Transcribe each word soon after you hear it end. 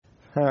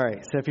All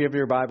right, so if you have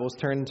your Bibles,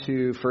 turn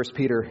to 1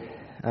 Peter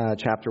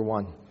chapter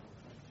 1.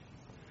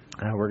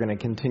 We're going to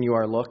continue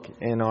our look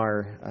in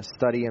our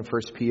study in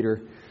 1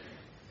 Peter.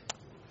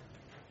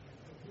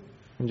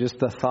 And just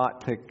a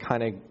thought to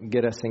kind of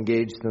get us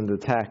engaged in the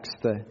text,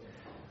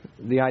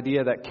 the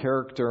idea that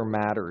character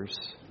matters.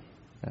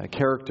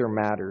 Character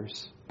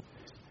matters.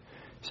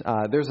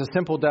 There's a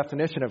simple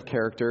definition of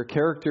character.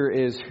 Character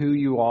is who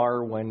you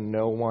are when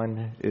no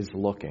one is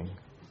looking.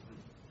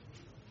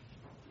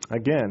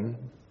 Again,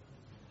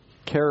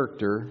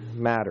 character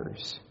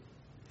matters.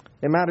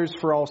 It matters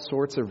for all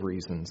sorts of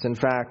reasons. In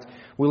fact,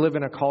 we live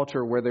in a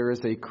culture where there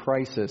is a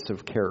crisis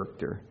of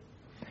character.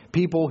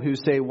 People who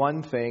say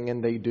one thing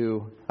and they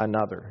do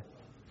another.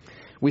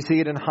 We see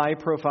it in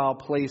high-profile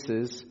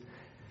places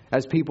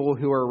as people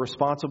who are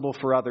responsible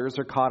for others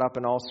are caught up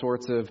in all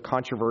sorts of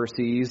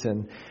controversies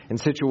and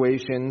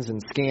situations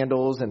and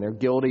scandals, and they're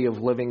guilty of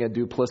living a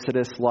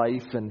duplicitous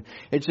life. And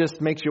it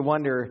just makes you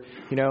wonder,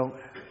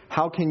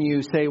 how can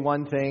you say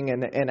one thing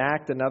and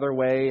act another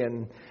way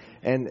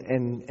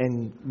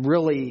and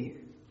really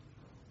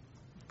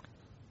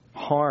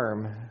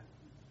harm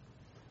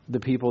the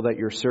people that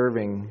you're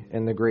serving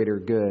in the greater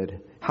good?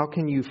 How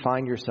can you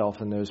find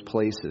yourself in those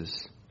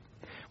places?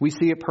 We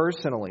see it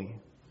personally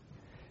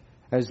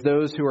as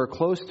those who are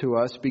close to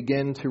us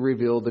begin to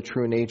reveal the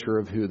true nature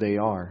of who they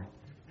are.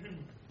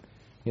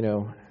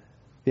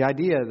 The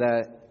idea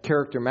that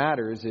character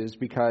matters is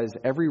because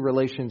every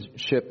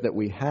relationship that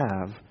we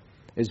have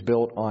is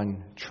built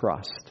on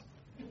trust.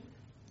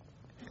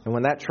 And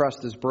when that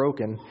trust is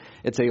broken,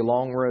 it's a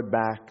long road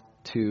back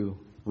to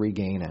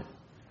regain it.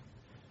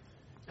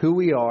 Who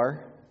we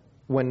are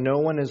when no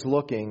one is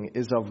looking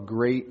is of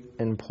great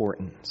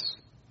importance,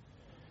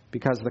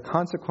 because the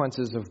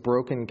consequences of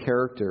broken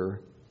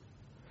character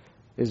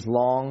is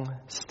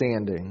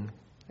long-standing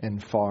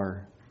and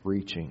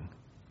far-reaching.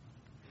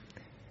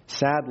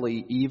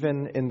 Sadly,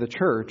 even in the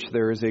church,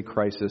 there is a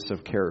crisis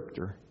of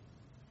character.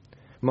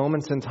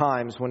 Moments and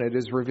times when it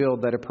is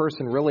revealed that a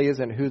person really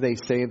isn't who they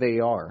say they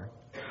are.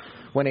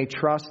 When a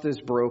trust is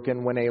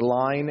broken, when a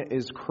line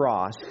is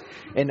crossed,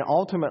 and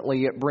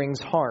ultimately it brings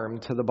harm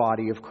to the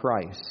body of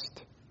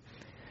Christ.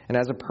 And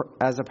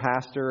as a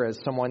pastor, as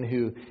someone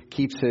who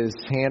keeps his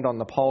hand on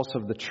the pulse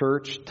of the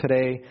church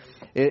today,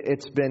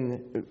 it's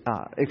been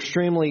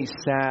extremely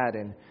sad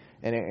and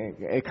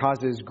it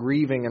causes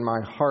grieving in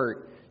my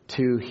heart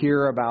to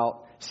hear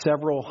about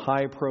several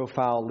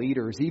high-profile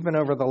leaders, even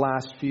over the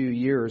last few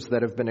years,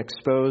 that have been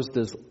exposed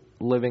as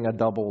living a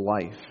double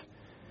life.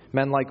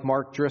 Men like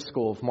Mark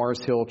Driscoll of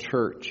Mars Hill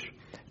Church,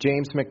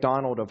 James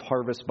McDonald of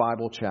Harvest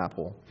Bible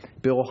Chapel,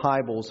 Bill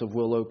Hybels of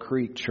Willow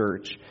Creek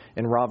Church,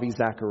 and Ravi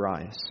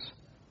Zacharias.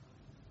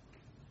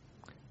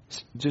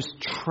 It's just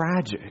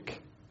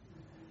tragic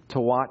to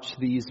watch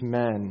these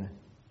men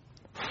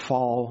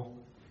fall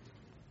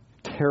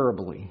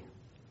terribly.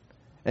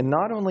 And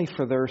not only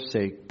for their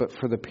sake, but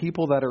for the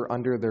people that are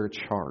under their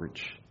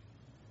charge.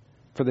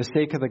 For the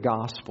sake of the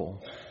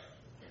gospel.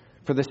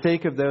 For the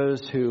sake of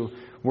those who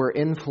were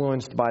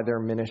influenced by their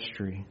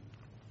ministry.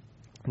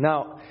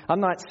 Now, I'm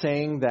not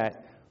saying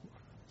that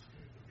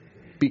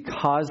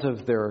because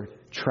of their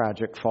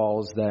tragic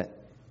falls that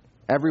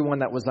everyone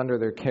that was under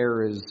their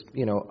care is,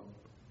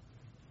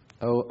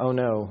 oh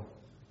no,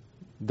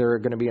 they're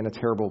going to be in a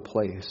terrible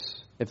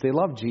place. If they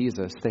love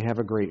Jesus, they have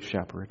a great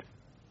shepherd.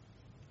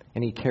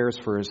 And he cares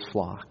for his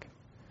flock.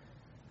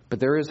 But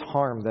there is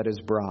harm that is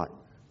brought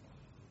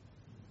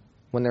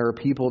when there are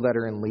people that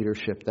are in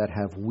leadership that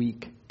have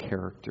weak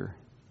character.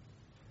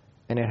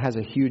 And it has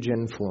a huge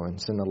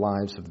influence in the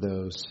lives of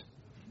those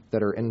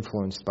that are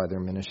influenced by their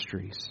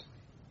ministries.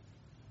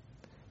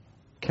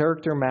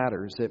 Character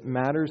matters. It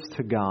matters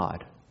to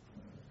God.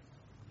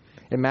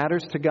 It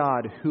matters to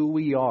God who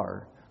we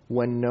are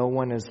when no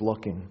one is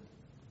looking.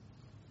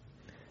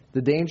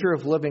 The danger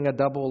of living a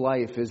double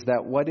life is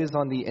that what is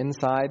on the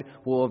inside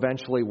will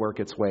eventually work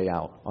its way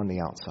out on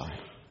the outside.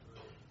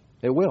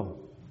 It will.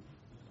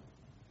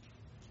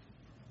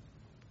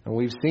 And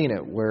we've seen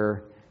it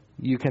where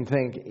you can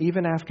think,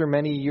 even after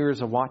many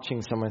years of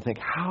watching someone, think,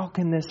 how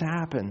can this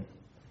happen?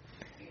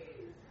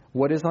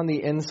 What is on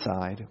the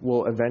inside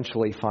will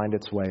eventually find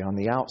its way on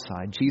the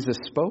outside. Jesus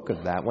spoke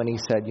of that when he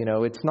said,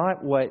 it's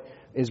not what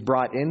is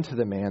brought into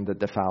the man that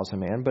defiles a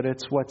man, but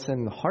it's what's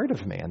in the heart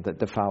of man that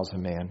defiles a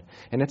man.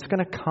 And it's going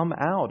to come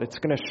out. It's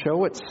going to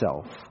show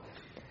itself.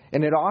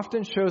 And it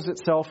often shows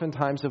itself in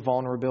times of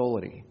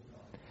vulnerability.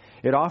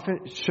 It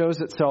often shows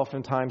itself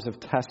in times of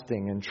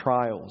testing and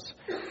trials.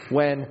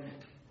 When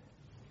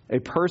a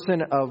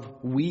person of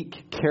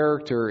weak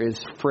character is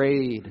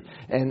frayed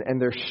and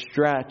they're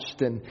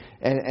stretched and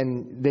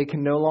they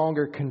can no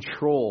longer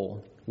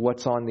control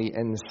what's on the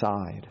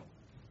inside.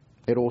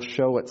 It'll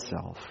show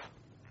itself.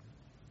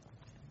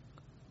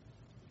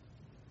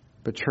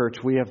 But church,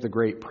 we have the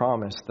great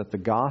promise that the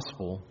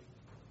gospel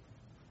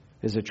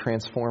is a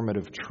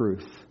transformative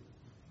truth.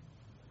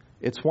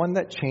 It's one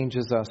that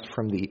changes us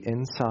from the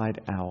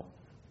inside out.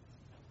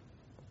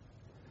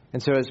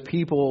 And so as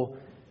people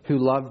who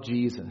love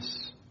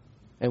Jesus,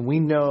 and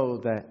we know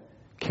that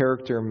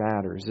character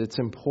matters. It's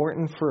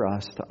important for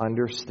us to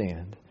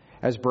understand,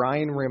 as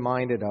Brian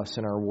reminded us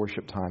in our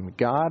worship time,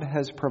 God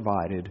has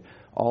provided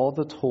all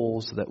the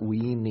tools that we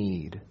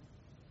need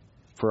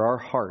for our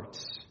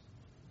hearts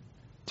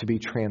to be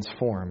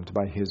transformed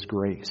by His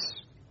grace.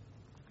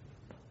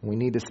 We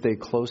need to stay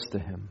close to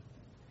Him,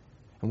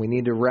 and we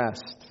need to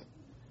rest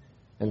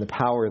in the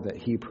power that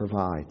He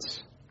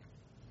provides.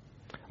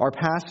 Our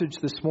passage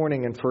this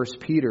morning in 1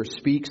 Peter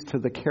speaks to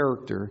the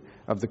character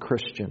of the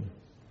Christian.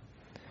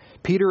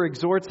 Peter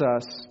exhorts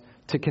us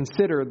to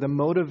consider the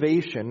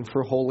motivation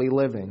for holy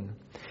living.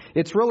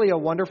 It's really a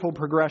wonderful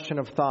progression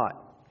of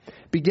thought,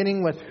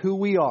 beginning with who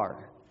we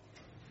are.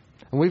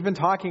 And we've been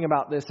talking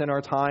about this in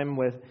our time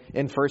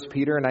in 1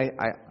 Peter, and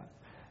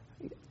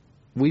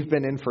we've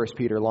been in 1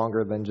 Peter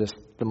longer than just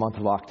the month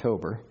of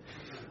October.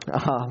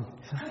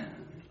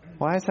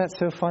 Why is that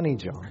so funny,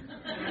 John?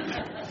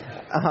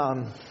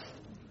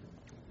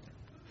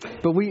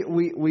 But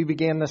we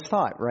began this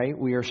thought, right?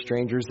 We are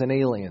strangers and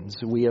aliens.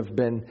 We have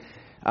been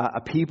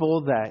a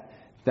people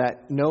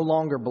that no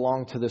longer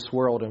belong to this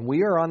world, and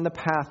we are on the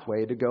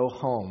pathway to go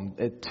home,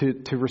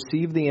 to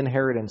receive the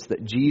inheritance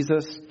that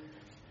Jesus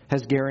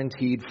has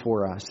guaranteed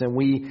for us. And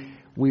we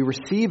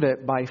receive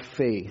it by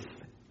faith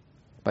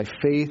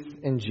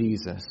in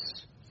Jesus.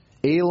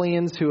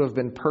 Aliens who have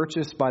been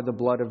purchased by the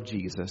blood of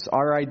Jesus.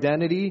 Our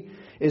identity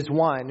is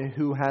one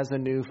who has a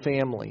new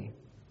family.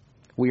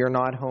 We are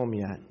not home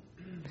yet.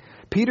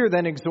 Peter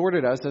then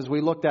exhorted us, as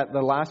we looked at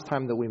the last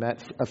time that we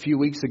met a few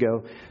weeks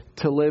ago,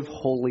 to live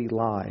holy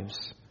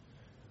lives.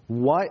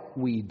 What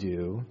we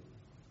do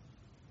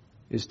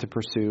is to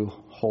pursue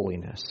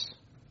holiness,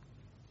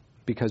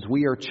 because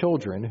we are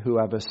children who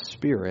have a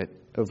spirit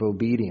of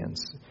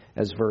obedience,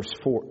 as verse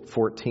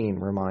 14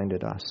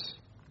 reminded us.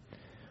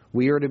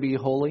 We are to be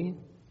holy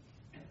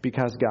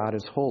because God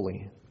is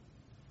holy.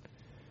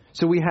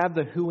 So we have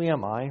the who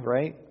am I,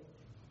 right?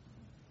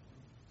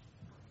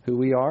 Who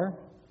we are?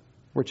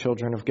 We're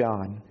children of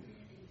God.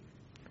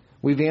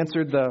 We've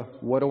answered the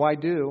what do I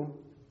do?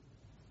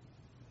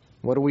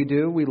 What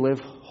do? We live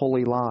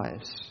holy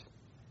lives.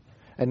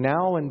 And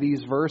now in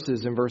these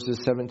verses, in verses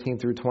 17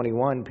 through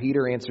 21,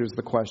 Peter answers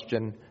the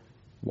question,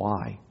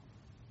 why?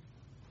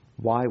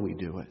 Why we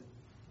do it.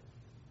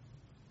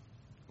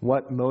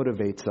 What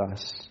motivates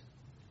us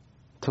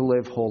to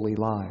live holy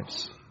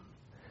lives?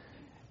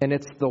 And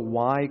it's the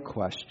why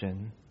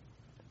question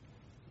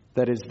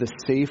that is the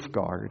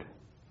safeguard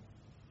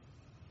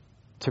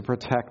to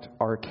protect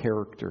our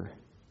character.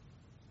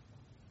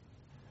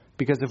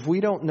 Because if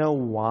we don't know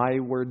why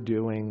we're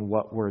doing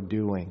what we're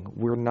doing,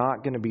 we're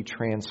not going to be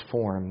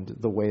transformed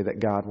the way that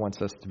God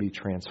wants us to be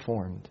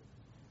transformed.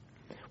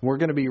 We're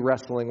going to be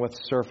wrestling with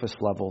surface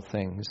level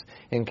things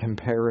and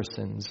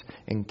comparisons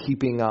and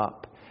keeping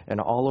up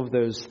and all of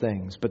those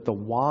things. But the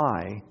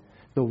why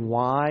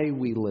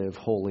we live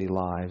holy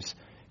lives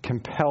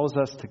compels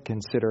us to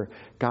consider,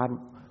 God,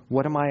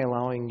 what am I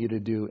allowing you to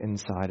do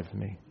inside of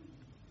me?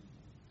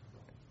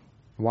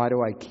 Why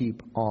do I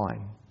keep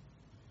on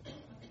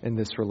in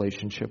this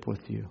relationship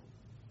with you?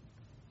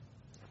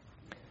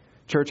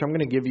 Church, I'm going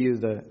to give you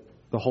the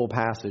whole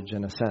passage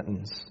in a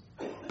sentence,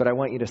 but I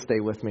want you to stay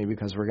with me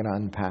because we're going to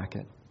unpack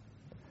it.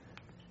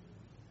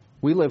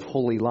 We live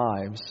holy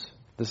lives.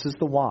 This is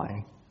the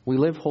why. We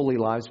live holy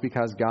lives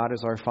because God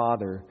is our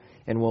Father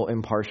and will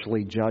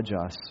impartially judge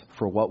us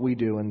for what we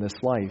do in this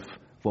life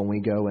when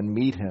we go and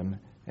meet Him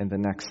in the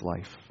next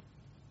life.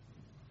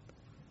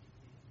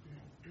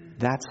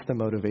 That's the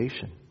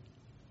motivation.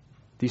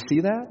 Do you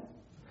see that?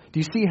 Do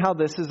you see how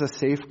this is a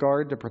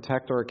safeguard to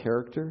protect our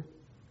character?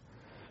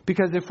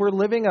 Because if we're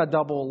living a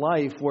double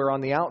life where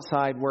on the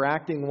outside we're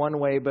acting one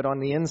way, but on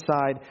the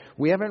inside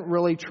we haven't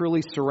really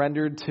truly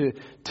surrendered to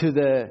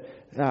the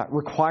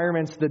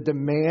requirements, the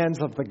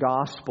demands of the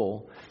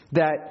gospel,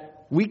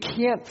 that we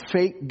can't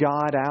fake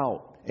God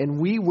out,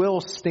 and we will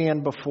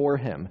stand before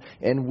Him,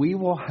 and we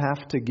will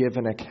have to give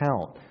an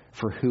account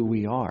for who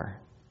we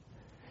are.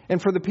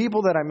 And for the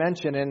people that I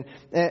mentioned, and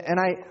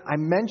I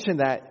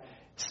mentioned that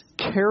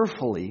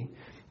carefully,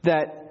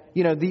 that,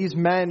 you know, these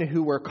men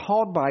who were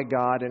called by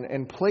God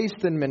and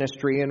placed in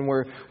ministry and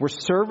were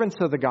servants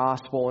of the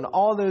gospel and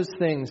all those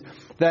things,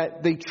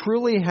 that they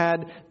truly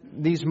had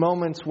these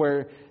moments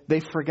where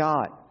they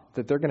forgot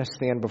that they're going to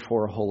stand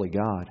before a holy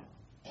God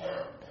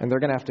and they're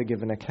going to have to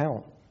give an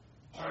account.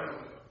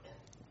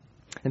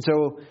 And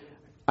so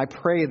I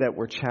pray that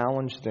we're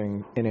challenged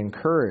and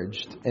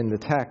encouraged in the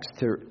text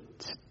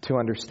to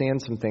understand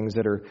some things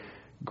that are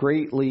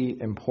greatly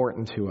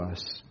important to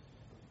us,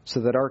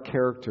 so that our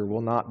character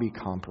will not be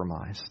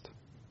compromised.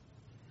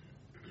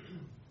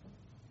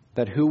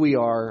 That who we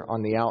are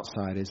on the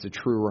outside is a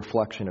true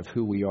reflection of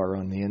who we are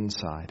on the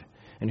inside.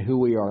 And who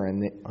we are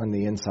on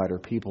the inside are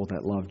people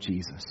that love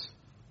Jesus.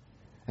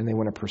 And they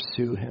want to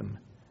pursue Him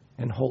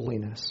in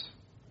holiness.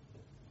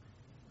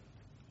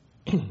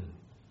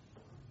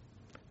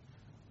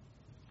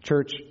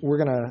 Church, we're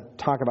going to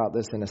talk about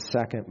this in a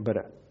second, but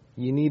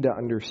you need to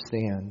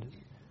understand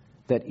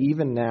that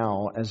even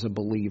now as a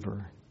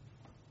believer,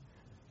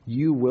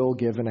 you will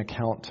give an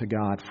account to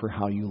God for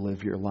how you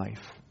live your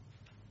life.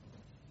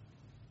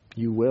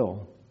 You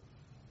will.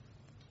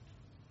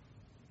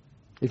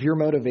 If your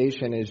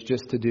motivation is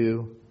just to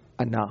do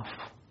enough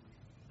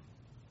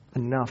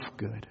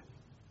good,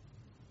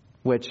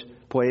 which,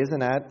 boy, isn't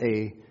that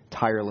a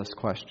tireless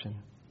question?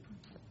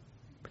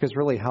 Because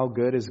really, how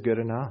good is good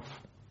enough?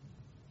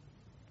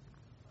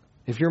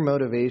 If your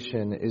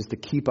motivation is to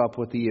keep up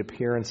with the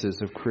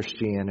appearances of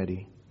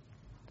Christianity,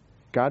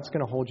 God's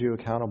going to hold you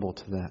accountable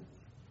to that.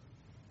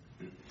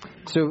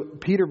 So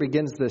Peter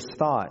begins this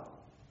thought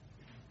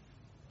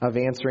of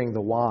answering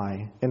the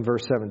why in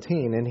verse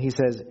 17, and he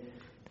says,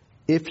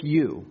 if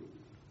you,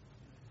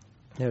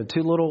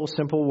 two little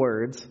simple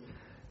words,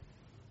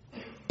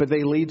 but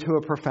they lead to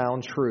a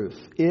profound truth.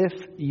 If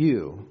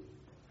you.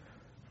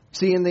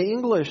 See, in the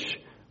English,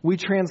 we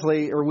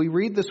translate or we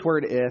read this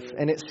word if,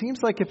 and it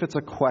seems like if it's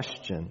a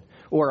question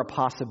or a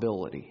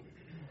possibility.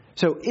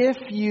 So if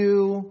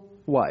you,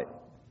 what?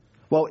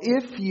 Well,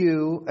 if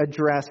you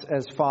address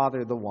as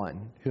Father the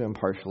one who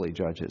impartially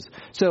judges.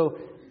 So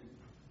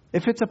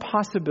if it's a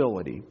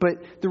possibility,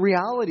 but the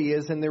reality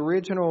is in the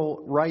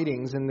original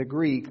writings in the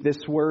Greek,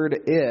 this word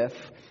if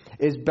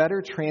is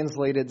better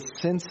translated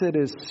since it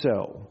is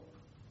so.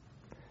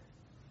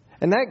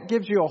 And that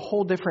gives you a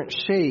whole different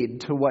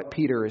shade to what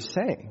Peter is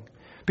saying.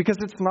 Because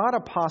it's not a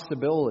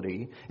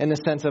possibility in the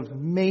sense of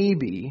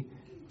maybe,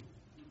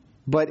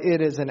 but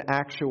it is an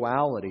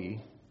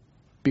actuality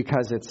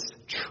because it's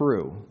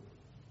true.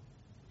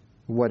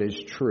 What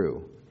is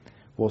true?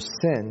 Well,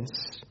 since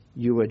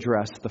you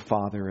address the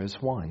Father as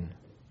one.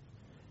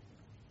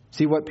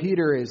 See, what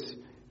Peter is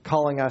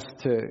calling us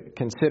to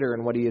consider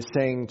and what he is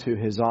saying to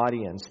his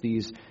audience,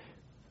 these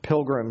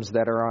pilgrims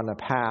that are on a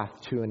path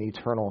to an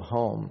eternal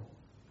home,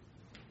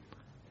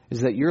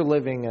 is that you're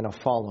living in a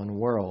fallen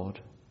world,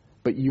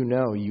 but you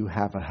know you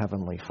have a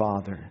heavenly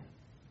Father.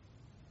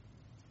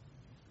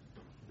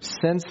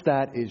 Since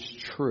that is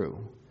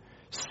true,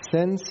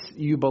 since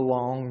you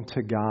belong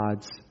to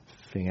God's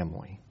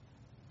family.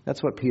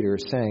 That's what Peter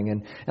is saying.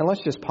 And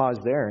let's just pause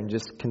there and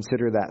just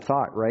consider that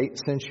thought, right?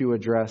 Since you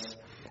address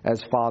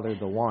as Father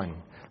the one.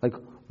 Like,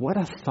 what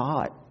a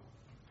thought.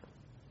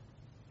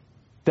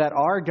 That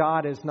our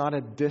God is not a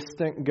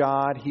distant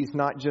God. He's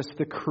not just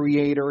the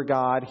creator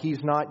God.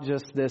 He's not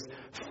just this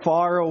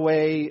far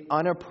away,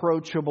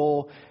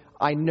 unapproachable,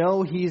 I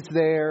know He's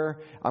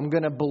there, I'm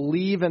going to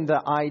believe in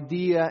the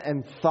idea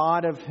and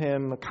thought of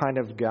Him kind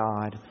of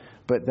God.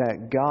 But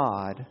that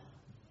God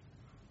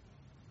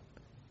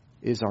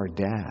is our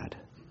dad.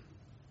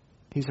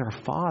 He's our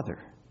Father.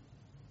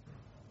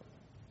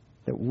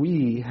 That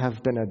we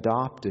have been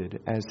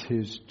adopted as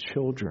His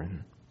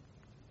children.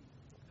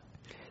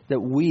 That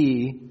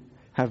we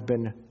have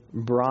been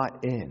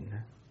brought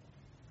in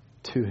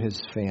to His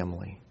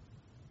family.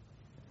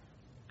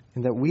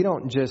 And that we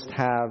don't just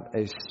have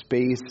a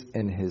space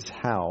in His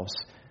house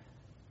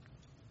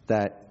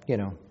that,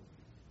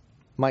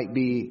 might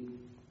be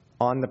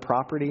on the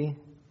property,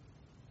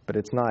 but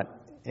it's not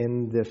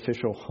in the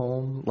official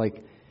home.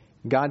 Like,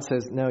 God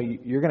says, no,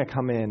 you're going to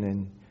come in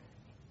and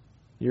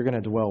you're going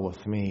to dwell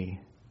with me.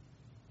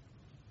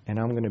 And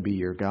I'm going to be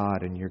your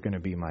God and you're going to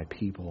be my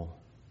people.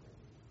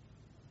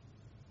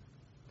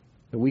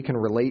 That we can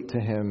relate to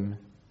Him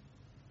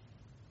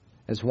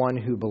as one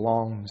who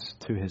belongs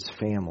to His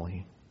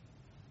family.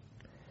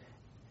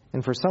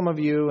 And for some of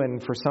you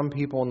and for some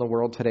people in the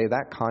world today,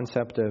 that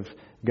concept of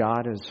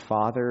God as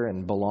Father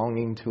and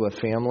belonging to a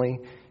family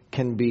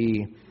can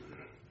be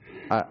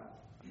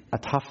a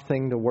tough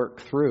thing to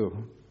work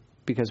through,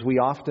 because we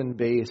often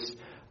base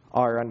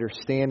our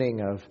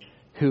understanding of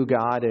who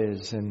God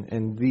is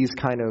and these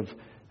kind of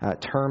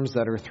terms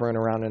that are thrown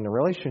around in a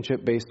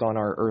relationship based on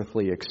our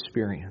earthly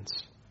experience.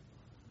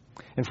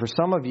 And for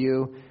some of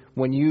you,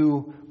 when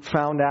you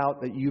found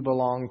out that you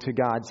belong to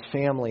God's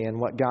family and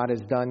what God has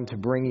done to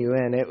bring you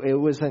in, it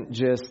wasn't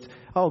just,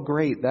 oh,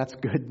 great, that's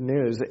good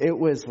news. It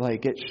was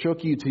like it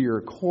shook you to your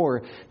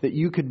core that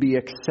you could be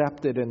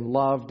accepted and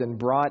loved and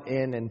brought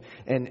in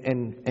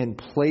and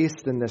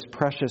placed in this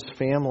precious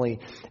family,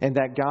 and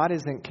that God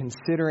isn't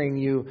considering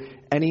you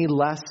any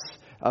less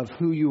of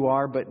who you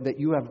are, but that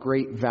you have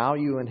great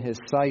value in His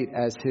sight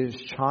as His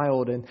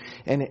child,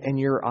 and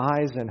your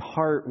eyes and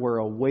heart were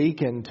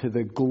awakened to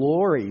the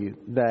glory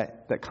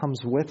that comes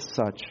with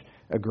such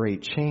a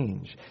great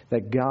change.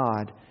 That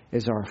God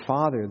is our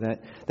Father.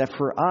 That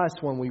for us,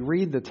 when we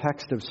read the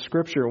text of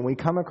Scripture, when we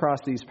come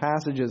across these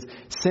passages,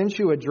 since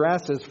you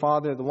address as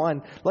Father the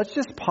one, let's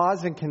just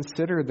pause and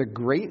consider the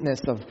greatness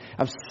of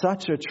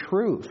such a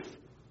truth.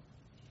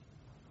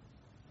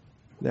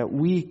 That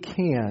we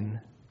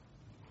can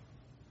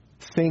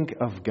think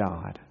of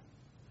God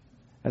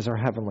as our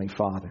Heavenly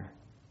Father.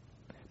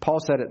 Paul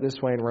said it this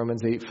way in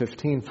Romans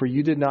 8:15, "For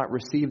you did not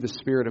receive the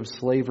spirit of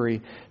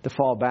slavery to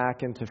fall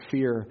back into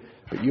fear,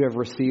 but you have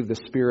received the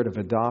spirit of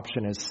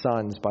adoption as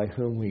sons, by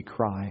whom we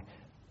cry,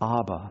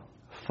 Abba,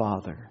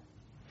 Father."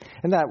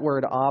 And that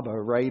word Abba,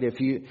 right?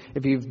 If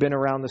you've been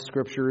around the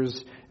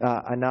scriptures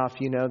enough,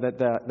 you know that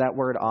that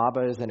word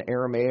Abba is an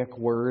Aramaic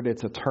word.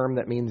 It's a term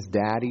that means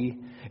daddy.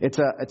 It's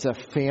a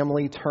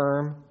family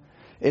term.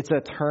 It's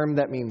a term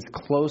that means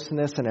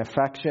closeness and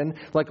affection,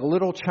 like a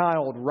little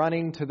child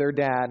running to their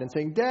dad and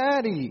saying,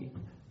 "Daddy."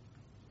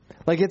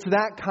 Like it's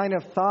that kind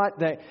of thought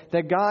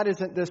that God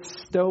isn't this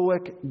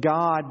stoic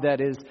God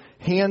that is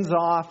hands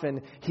off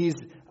and He's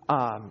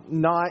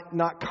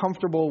not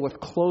comfortable with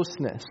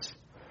closeness.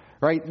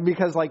 Right?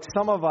 Because like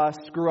some of us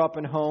grew up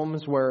in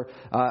homes where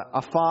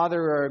a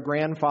father or a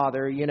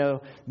grandfather,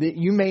 that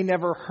you may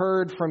never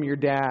heard from your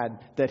dad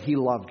that he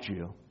loved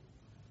you.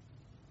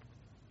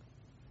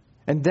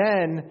 And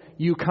then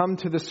you come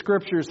to the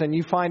scriptures and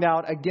you find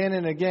out again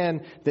and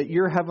again that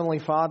your heavenly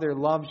Father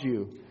loves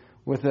you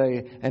with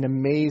an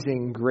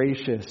amazing,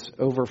 gracious,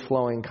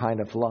 overflowing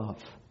kind of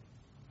love.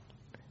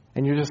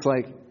 And you're just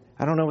like,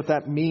 I don't know what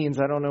that means.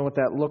 I don't know what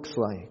that looks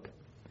like.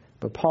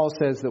 But Paul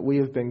says that we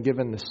have been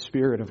given the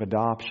spirit of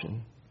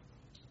adoption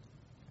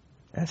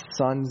as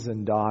sons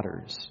and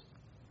daughters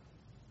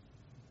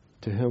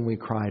to whom we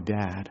cry,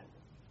 Dad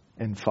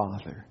and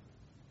Father.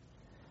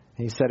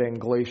 And he said it in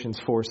Galatians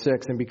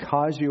 4:6, and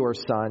because you are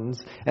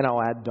sons, and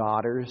I'll add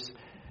daughters,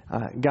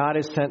 God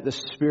has sent the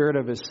Spirit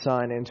of His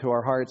Son into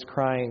our hearts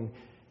crying,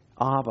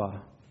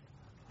 Abba,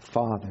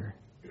 Father.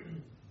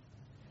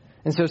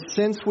 And so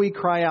since we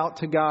cry out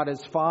to God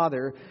as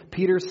Father,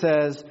 Peter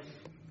says,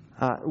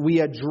 we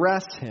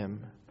address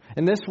Him.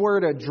 And this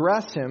word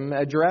address Him,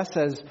 address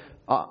as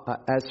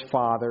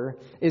Father,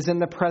 is in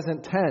the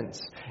present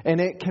tense.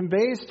 And it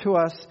conveys to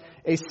us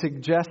a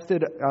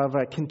suggested of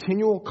a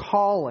continual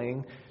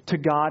calling to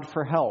God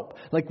for help.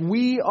 Like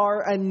we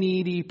are a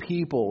needy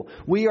people.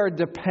 We are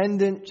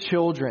dependent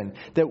children.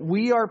 That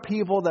we are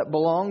people that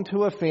belong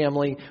to a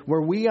family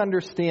where we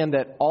understand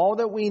that all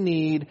that we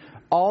need,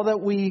 all that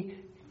we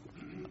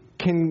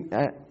can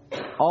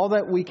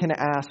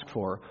ask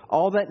for,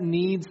 all that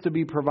needs to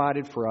be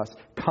provided for us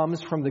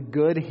comes from the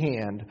good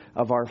hand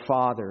of our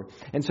Father.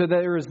 And so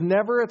there is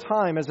never a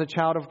time as a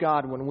child of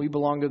God when we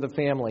belong to the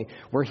family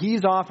where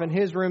He's off in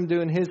His room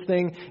doing His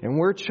thing and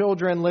we're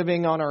children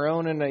living on our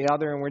own and the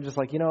other and we're just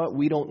like, you know what,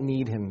 we don't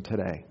need Him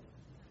today.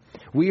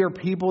 We are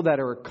people that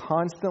are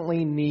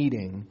constantly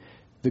needing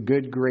the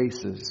good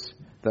graces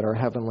that our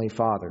Heavenly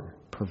Father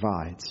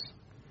provides.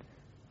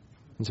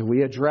 And so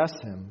we address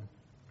Him,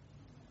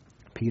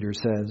 Peter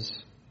says,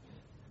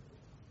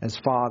 as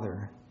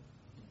Father,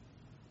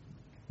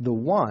 the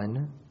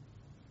one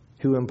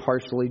who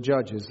impartially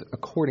judges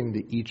according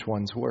to each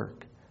one's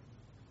work.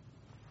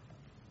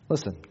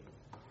 Listen,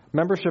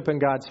 membership in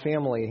God's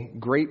family,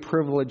 great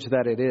privilege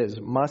that it is,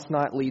 must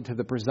not lead to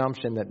the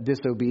presumption that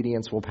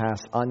disobedience will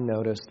pass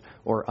unnoticed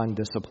or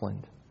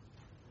undisciplined.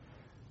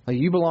 Now,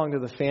 you belong to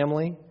the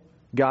family.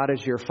 God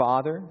is your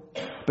Father.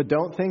 But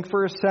don't think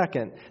for a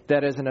second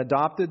that as an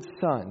adopted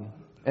son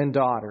and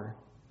daughter,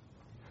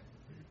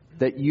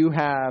 that you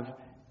have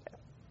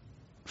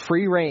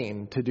free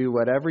reign to do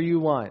whatever you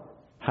want,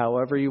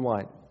 however you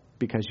want,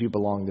 because you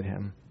belong to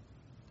Him.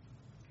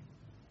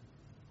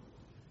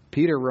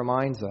 Peter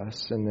reminds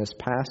us in this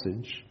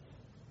passage,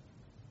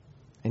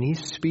 and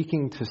he's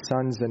speaking to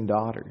sons and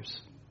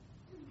daughters,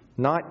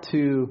 not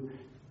to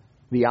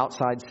the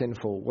outside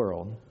sinful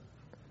world,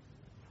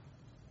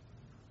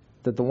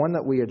 that the one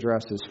that we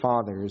address as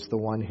Father is the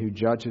one who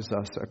judges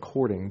us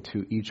according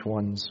to each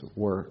one's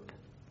work.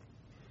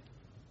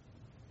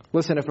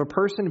 Listen, if a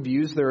person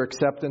views their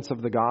acceptance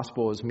of the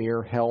gospel as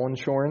mere hell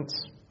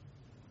insurance,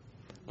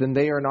 then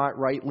they are not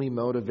rightly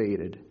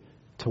motivated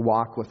to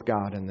walk with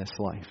God in this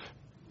life.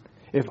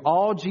 If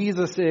all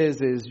Jesus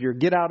is your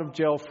get out of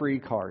jail free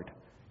card.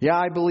 Yeah,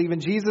 I believe in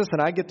Jesus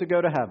and I get to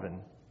go to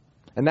heaven.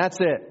 And that's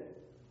it.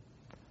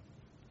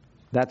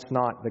 That's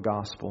not the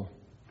gospel.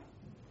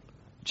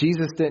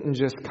 Jesus didn't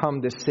just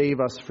come to save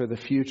us for the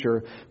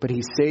future, but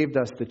He saved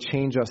us to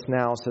change us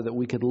now so that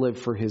we could live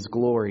for His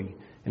glory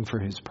and for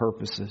His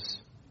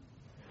purposes.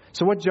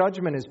 So what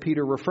judgment is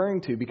Peter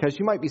referring to? Because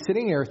you might be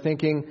sitting here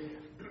thinking,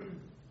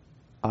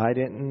 I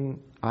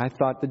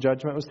thought the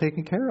judgment was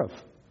taken care of.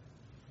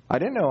 I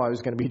didn't know I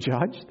was going to be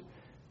judged.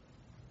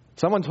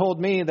 Someone told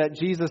me that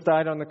Jesus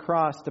died on the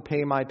cross to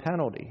pay my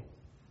penalty,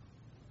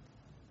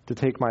 to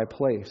take my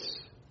place,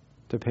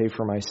 to pay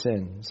for my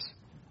sins.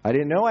 I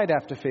didn't know I'd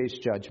have to face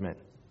judgment.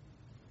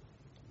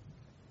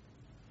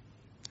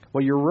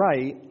 Well, you're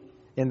right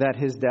in that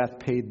His death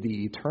paid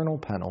the eternal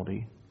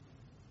penalty.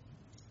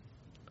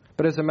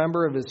 But as a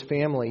member of His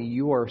family,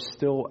 you are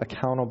still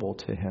accountable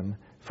to Him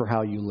for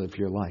how you live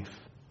your life.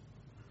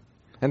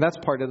 And that's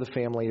part of the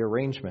family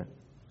arrangement.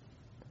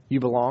 You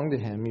belong to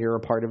Him, you're a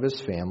part of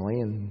His family,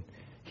 and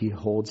He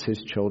holds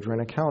His children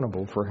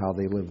accountable for how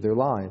they live their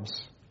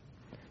lives.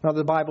 Now,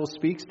 the Bible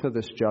speaks to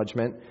this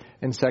judgment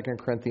in 2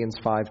 Corinthians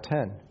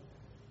 5:10.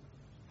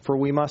 For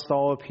we must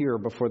all appear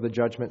before the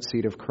judgment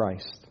seat of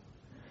Christ,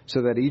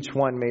 so that each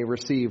one may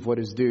receive what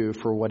is due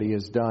for what he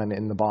has done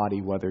in the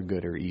body, whether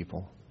good or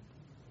evil.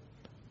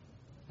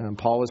 And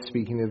Paul is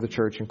speaking to the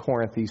church in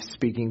Corinth. He's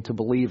speaking to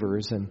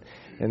believers,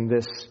 and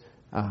this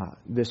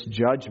this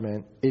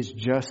judgment is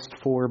just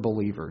for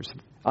believers.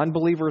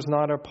 Unbelievers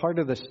not a part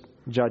of this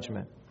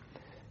judgment.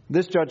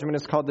 This judgment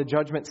is called the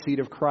judgment seat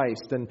of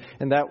Christ.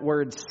 And that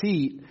word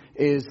seat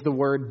is the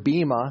word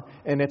bema,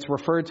 and it's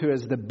referred to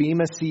as the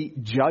bema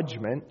seat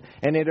judgment.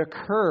 And it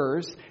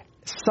occurs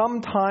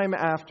sometime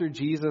after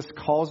Jesus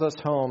calls us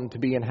home to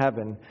be in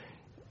heaven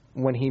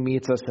when he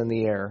meets us in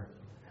the air.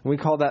 We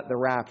call that the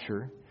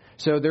rapture.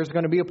 So there's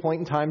going to be a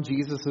point in time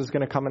Jesus is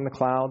going to come in the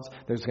clouds.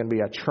 There's going to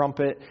be a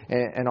trumpet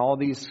and all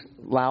these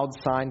loud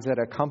signs that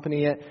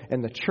accompany it.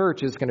 And the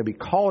church is going to be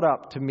called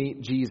up to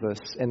meet Jesus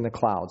in the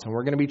clouds. And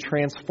we're going to be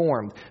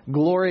transformed,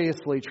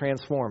 gloriously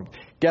transformed.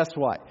 Guess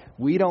what?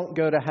 We don't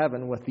go to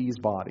heaven with these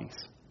bodies.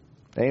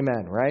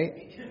 Amen, right?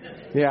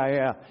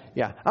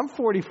 Yeah. I'm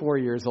 44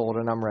 years old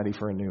and I'm ready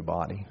for a new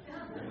body.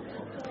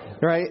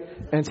 Right?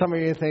 And some of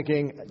you are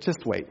thinking,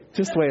 just wait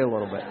a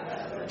little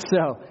bit.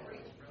 So,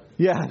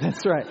 yeah,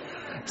 that's right.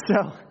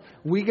 So,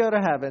 we go to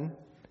heaven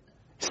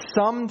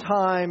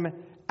sometime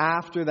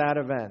after that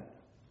event.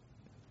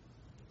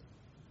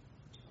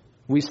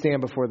 We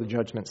stand before the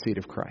judgment seat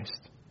of Christ.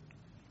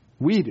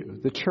 We do,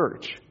 the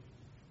church.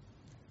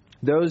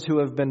 Those who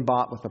have been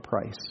bought with a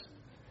price.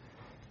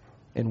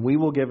 And we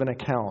will give an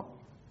account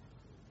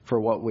for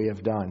what we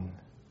have done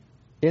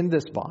in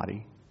this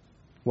body,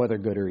 whether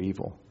good or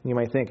evil. You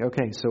might think,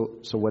 okay,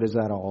 so what is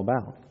that all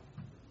about?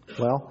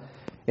 Well,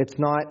 it's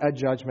not a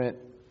judgment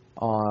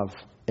of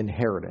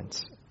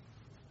inheritance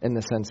in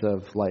the sense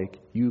of like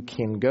you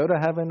can go to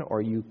heaven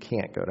or you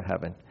can't go to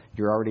heaven.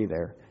 You're already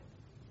there.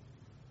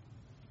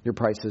 Your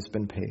price has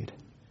been paid.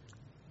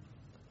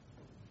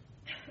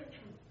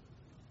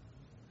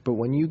 But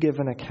when you give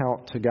an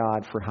account to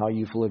God for how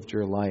you've lived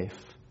your life,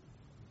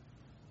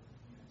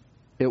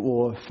 it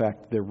will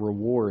affect the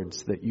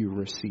rewards that you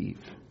receive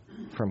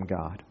from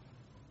God.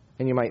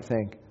 And you might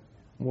think,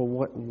 well,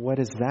 what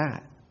is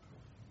that?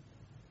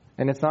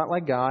 And it's not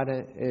like God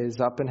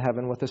is up in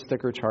heaven with a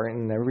sticker chart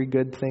and every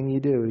good thing you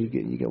do,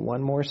 you get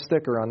one more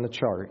sticker on the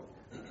chart.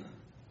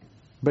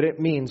 But it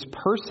means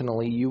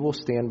personally you will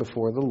stand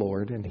before the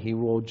Lord and he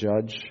will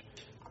judge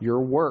your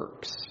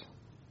works.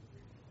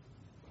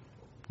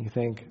 You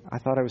think, I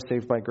thought I was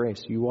saved by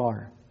grace. You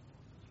are.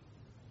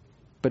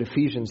 But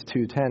Ephesians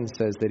 2:10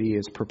 says that he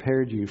has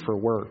prepared you for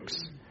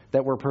works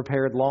that were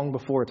prepared long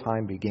before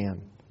time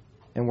began.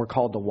 And we're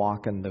called to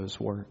walk in those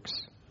works.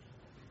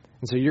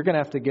 And so you're going to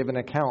have to give an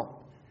account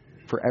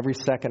for every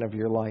second of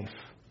your life,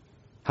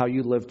 how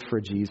you lived for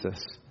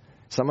Jesus.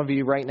 Some of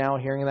you right now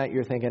hearing that,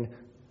 you're thinking,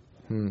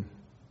 can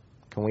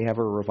we have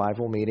a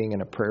revival meeting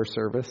and a prayer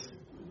service?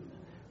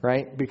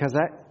 Right? Because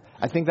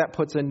I think that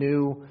puts a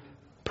new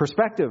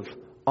perspective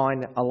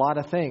on a lot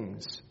of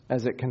things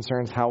as it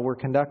concerns how we're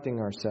conducting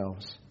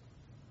ourselves.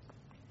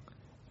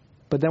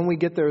 But then we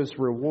get those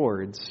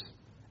rewards,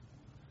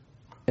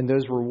 and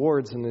those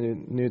rewards in the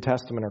New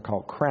Testament are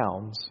called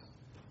crowns.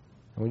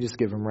 And we just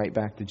give them right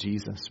back to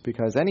Jesus.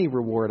 Because any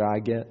reward I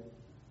get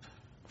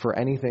for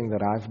anything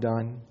that I've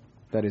done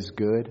that is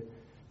good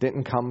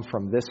didn't come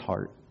from this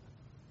heart.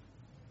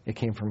 It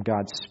came from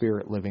God's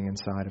Spirit living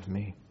inside of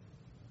me.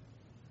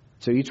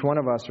 So each one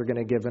of us are going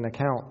to give an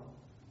account.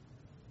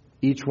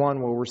 Each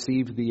one will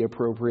receive the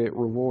appropriate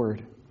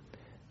reward.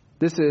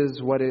 This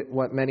is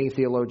what many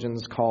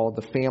theologians call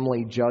the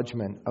family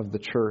judgment of the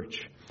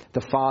church. The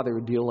Father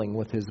dealing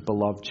with his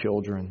beloved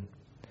children.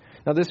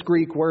 Now this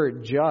Greek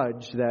word,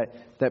 judge,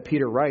 that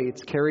Peter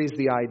writes, carries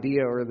the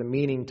idea or the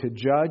meaning to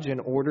judge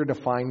in order to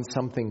find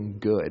something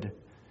good.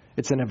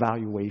 It's an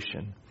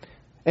evaluation.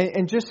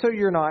 And just so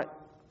you're not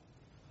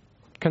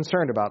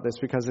concerned about this,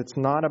 because it's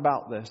not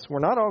about this. We're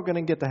not all going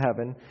to get to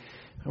heaven,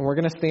 and we're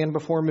going to stand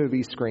before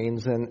movie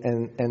screens,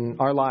 and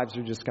our lives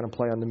are just going to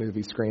play on the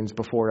movie screens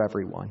before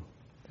everyone.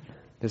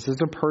 This is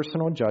a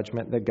personal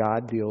judgment that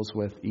God deals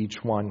with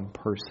each one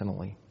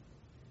personally.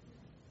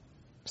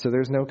 So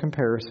there's no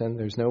comparison,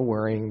 there's no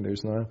worrying,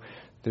 there's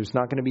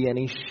not going to be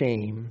any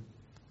shame.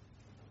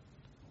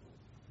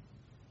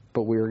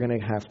 But we're going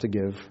to have to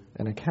give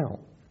an account.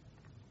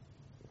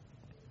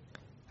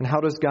 And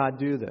how does God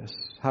do this?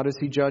 How does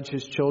he judge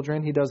his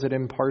children? He does it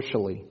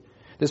impartially.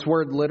 This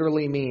word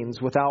literally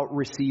means without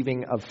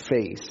receiving of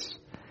face.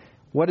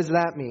 What does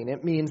that mean?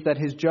 It means that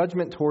his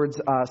judgment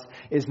towards us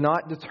is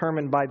not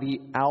determined by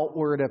the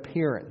outward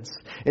appearance.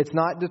 It's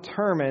not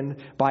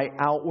determined by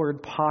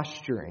outward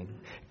posturing.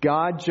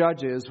 God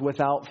judges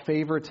without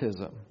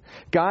favoritism.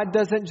 God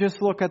doesn't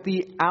just look at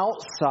the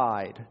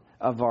outside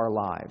of our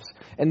lives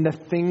and the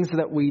things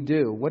that we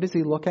do. What does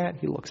he look at?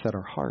 He looks at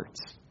our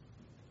hearts.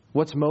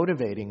 What's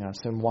motivating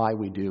us and why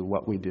we do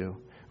what we do.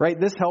 Right?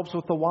 This helps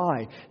with the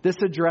why. This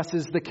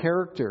addresses the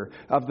character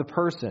of the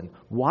person.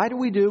 Why do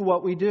we do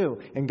what we do?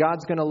 And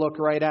God's going to look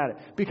right at it.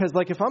 Because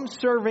like if I'm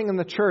serving in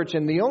the church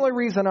and the only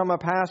reason I'm a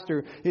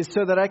pastor is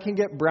so that I can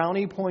get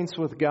brownie points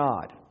with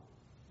God.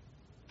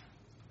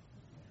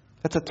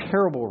 That's a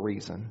terrible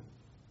reason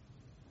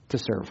to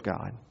serve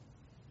God.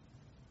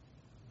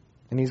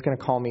 And he's going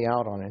to call me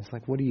out on it. It's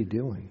like, what are you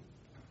doing?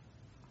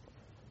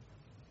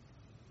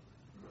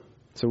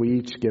 So we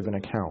each give an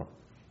account.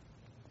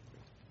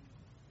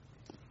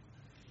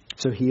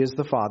 So he is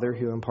the Father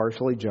who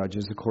impartially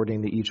judges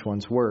according to each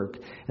one's work.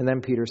 And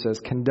then Peter says,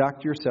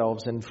 conduct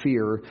yourselves in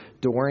fear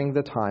during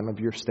the time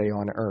of your stay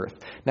on earth.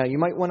 Now you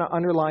might want to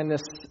underline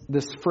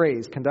this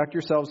phrase, conduct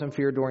yourselves in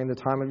fear during the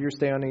time of your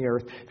stay on the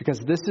earth, because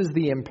this is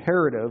the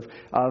imperative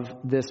of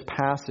this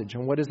passage.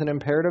 And what is an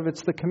imperative?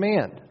 It's the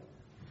command.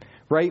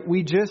 Right?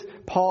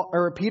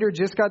 Peter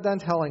just got done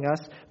telling us,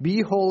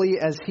 be holy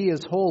as he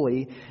is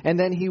holy. And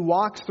then he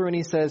walks through and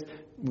he says,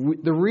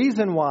 the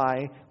reason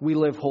why we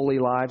live holy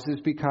lives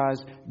is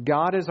because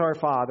God is our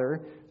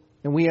Father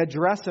and we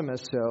address him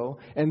as so.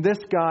 And this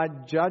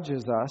God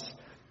judges us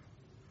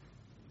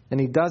and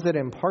he does it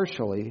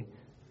impartially.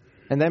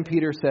 And then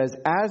Peter says,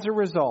 as a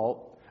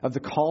result of the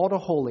call to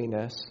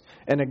holiness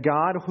and a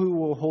God who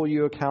will hold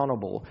you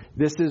accountable,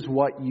 this is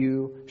what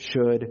you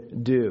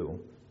should do.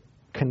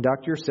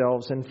 Conduct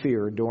yourselves in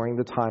fear during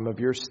the time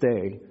of your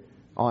stay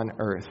on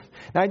earth.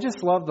 Now, I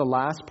just love the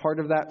last part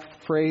of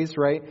that phrase,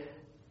 right?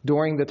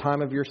 During the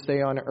time of your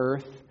stay on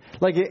earth.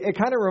 Like it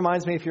kind of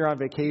reminds me if you're on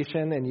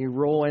vacation and you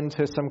roll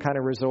into some kind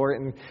of resort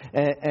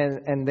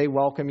and they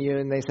welcome you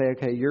and they say,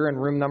 okay, you're in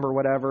room number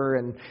whatever,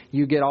 and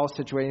you get all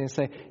situated and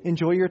say,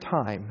 enjoy your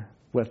time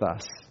with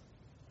us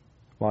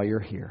while you're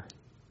here.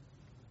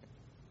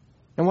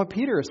 And what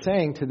Peter is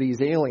saying to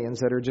these aliens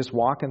that are just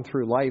walking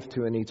through life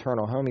to an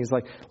eternal home, he's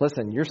like,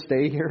 listen, your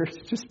stay here is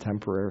just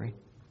temporary.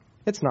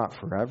 It's not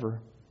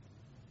forever.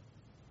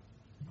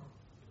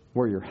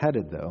 Where you're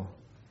headed, though,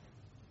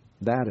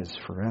 that is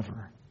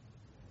forever.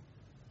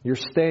 Your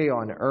stay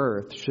on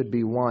earth should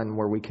be one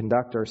where we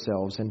conduct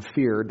ourselves in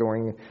fear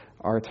during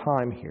our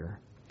time here.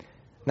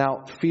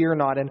 Now, fear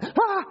not in,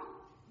 ah!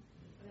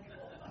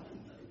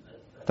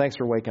 Thanks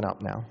for waking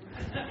up now.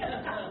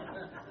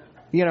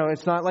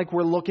 It's not like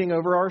we're looking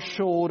over our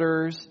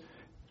shoulders.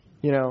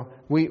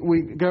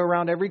 We go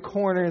around every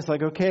corner. It's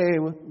like, okay,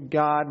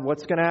 God,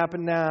 what's going to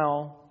happen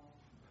now?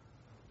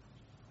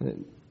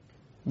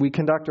 We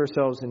conduct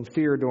ourselves in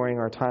fear during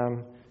our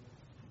time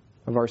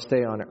of our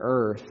stay on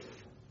earth,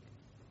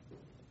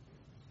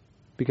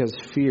 because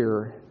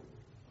fear,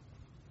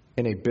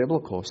 in a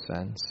biblical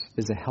sense,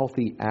 is a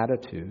healthy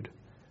attitude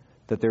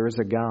that there is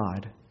a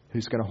God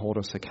who's going to hold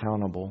us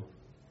accountable,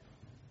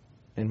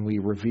 and we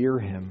revere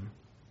him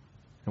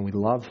and we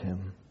love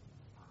him.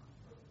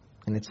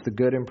 And it's the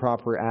good and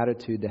proper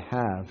attitude to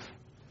have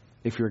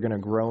if you're going to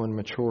grow in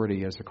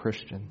maturity as a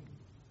Christian.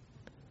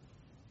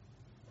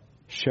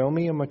 Show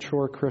me a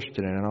mature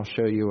Christian and I'll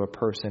show you a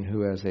person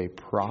who has a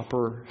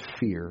proper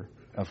fear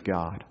of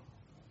God.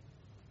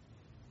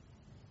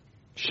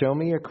 Show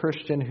me a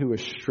Christian who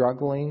is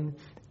struggling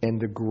in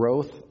the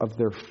growth of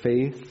their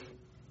faith,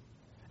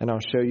 and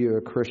I'll show you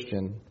a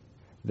Christian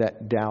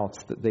that doubts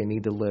that they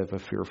need to live a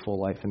fearful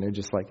life, and they're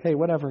just like, hey,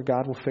 whatever,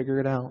 God will figure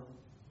it out.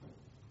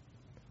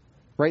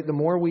 Right? The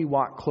more we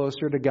walk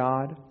closer to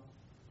God,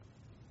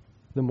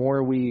 the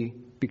more we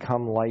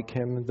become like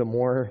him, the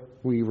more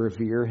we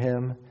revere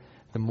him,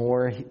 the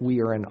more we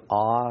are in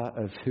awe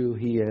of who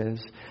he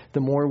is, the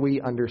more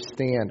we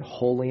understand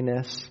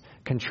holiness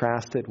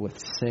contrasted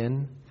with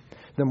sin,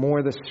 the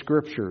more the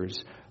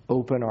scriptures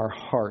open our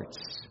hearts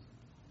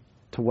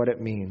to what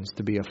it means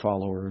to be a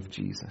follower of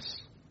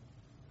Jesus.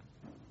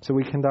 So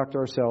we conduct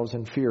ourselves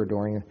in fear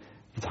during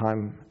the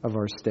time of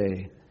our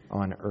stay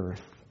on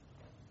earth.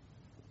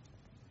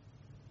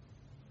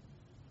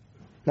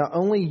 Now,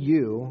 only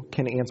you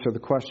can answer the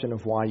question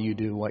of why you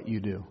do what you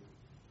do.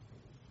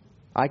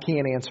 I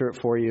can't answer it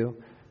for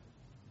you.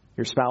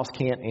 Your spouse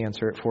can't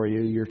answer it for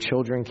you. Your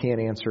children can't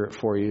answer it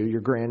for you.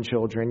 Your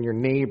grandchildren, your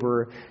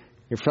neighbor,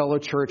 your fellow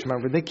church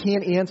member, they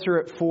can't answer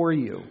it for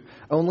you.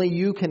 Only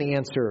you can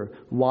answer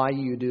why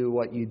you do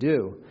what you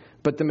do.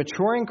 But the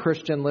maturing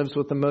Christian lives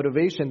with the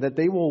motivation that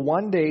they will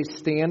one day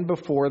stand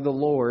before the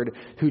Lord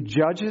who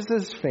judges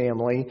his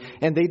family,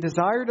 and they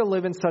desire to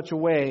live in such a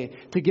way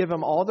to give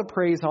him all the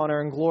praise, honor,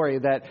 and glory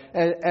that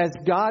as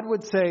God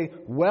would say,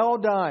 well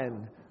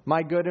done,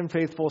 my good and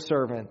faithful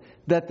servant,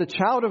 that the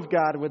child of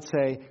God would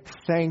say,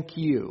 thank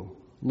you,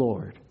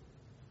 Lord,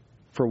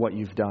 for what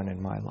you've done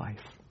in my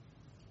life.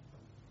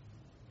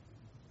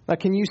 Now,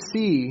 can you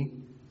see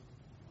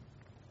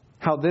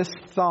how this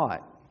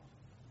thought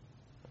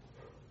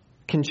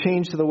can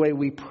change the way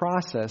we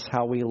process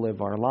how we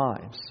live our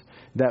lives?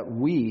 That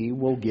we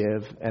will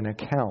give an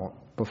account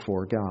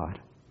before God.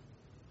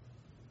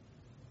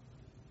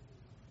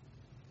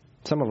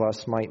 Some of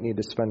us might need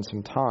to spend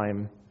some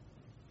time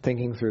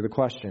thinking through the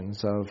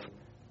questions of,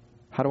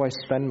 how do I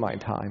spend my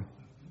time?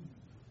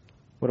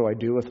 What do I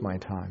do with my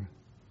time?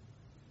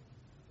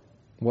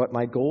 What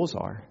my goals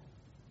are?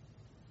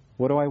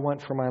 What do I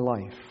want for my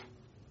life?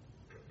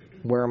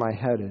 Where am I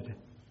headed?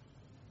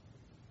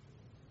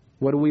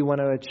 What do we want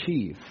to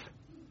achieve?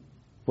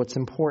 What's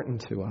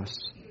important to us?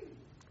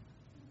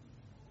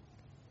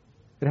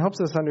 It helps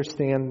us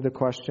understand the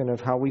question of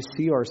how we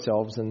see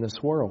ourselves in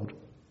this world.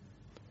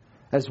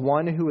 As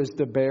one who is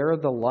to bear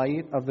the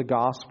light of the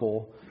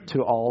gospel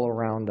to all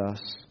around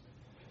us.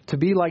 To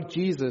be like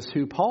Jesus,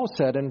 who Paul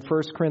said in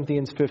 1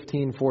 Corinthians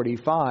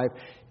 15:45,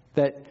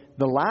 that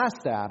the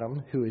last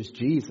Adam, who is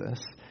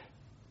Jesus,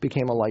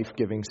 became a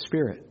life-giving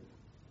Spirit.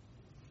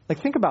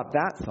 Like, think about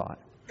that thought.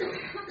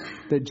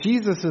 That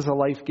Jesus is a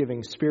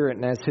life-giving Spirit,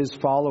 and as His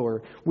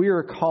follower, we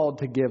are called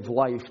to give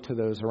life to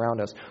those around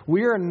us.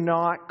 We are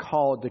not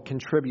called to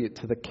contribute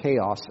to the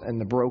chaos and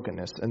the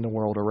brokenness in the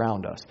world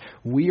around us.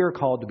 We are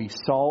called to be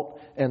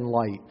salt and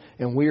light,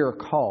 and we are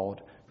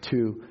called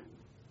to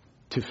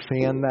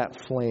fan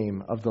that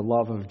flame of the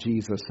love of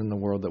Jesus in the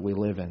world that we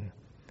live in.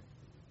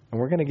 And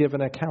we're going to give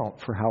an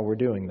account for how we're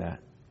doing that.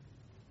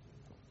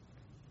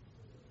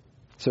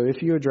 So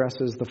if you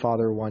address as the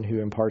Father one who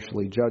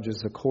impartially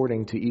judges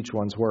according to each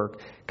one's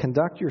work,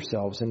 conduct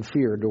yourselves in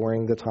fear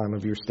during the time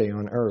of your stay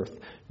on earth,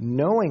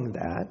 knowing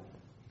that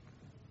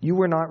you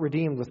were not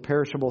redeemed with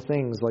perishable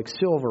things like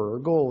silver or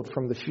gold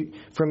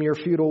from your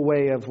feudal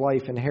way of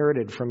life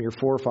inherited from your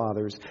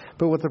forefathers,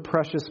 but with the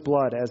precious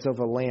blood as of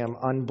a lamb,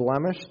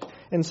 unblemished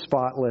and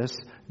spotless,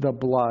 the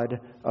blood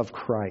of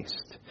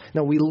Christ.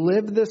 Now we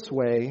live this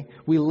way,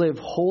 we live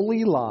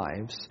holy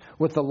lives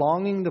with the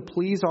longing to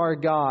please our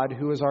God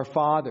who is our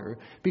Father,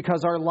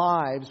 because our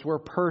lives were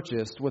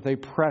purchased with a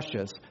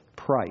precious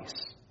price.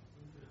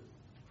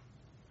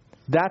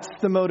 That's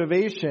the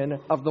motivation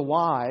of the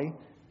why.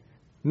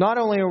 Not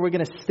only are we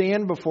going to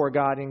stand before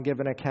God and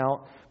give an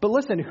account, but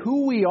listen,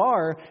 who we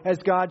are as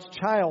God's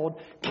child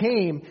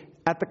came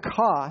at the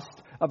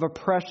cost of a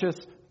precious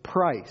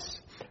price.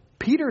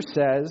 Peter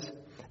says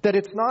that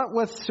it's not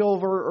with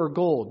silver or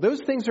gold. Those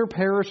things are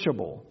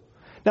perishable.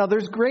 Now,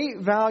 there's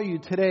great value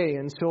today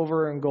in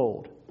silver and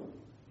gold.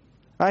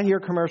 I hear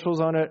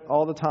commercials on it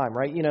all the time,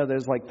 right? You know,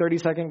 there's like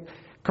 30-second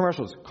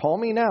commercials. Call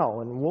me now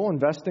and we'll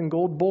invest in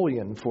gold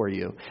bullion for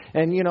you.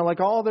 And, you know,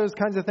 like all those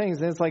kinds of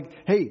things. And it's like,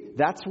 hey,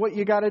 that's what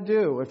you got to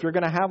do if you're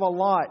going to have a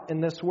lot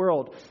in this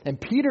world. And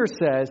Peter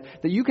says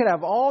that you could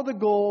have all the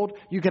gold,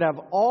 you could have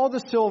all the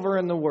silver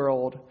in the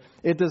world.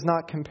 It does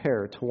not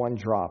compare to one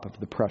drop of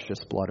the precious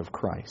blood of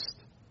Christ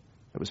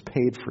that was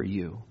paid for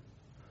you,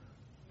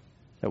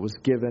 that was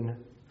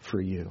given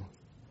for you.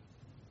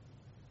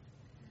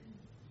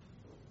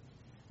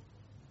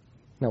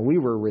 Now, we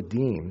were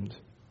redeemed.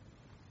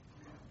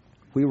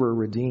 We were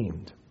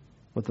redeemed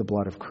with the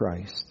blood of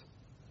Christ.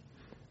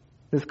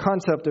 This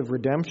concept of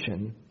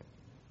redemption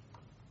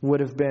would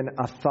have been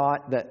a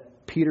thought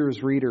that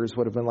Peter's readers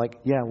would have been like,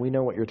 yeah, we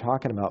know what you're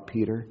talking about,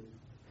 Peter.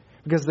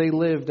 Because they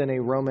lived in a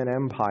Roman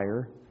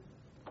Empire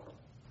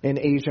in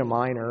Asia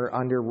Minor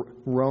under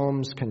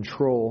Rome's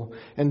control.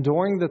 And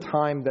during the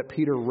time that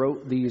Peter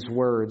wrote these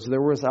words,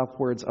 there was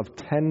upwards of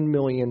 10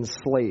 million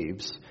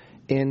slaves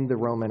in the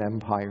Roman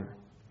Empire.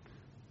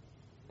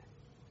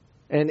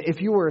 And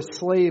if you were a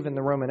slave in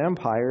the Roman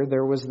Empire,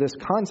 there was this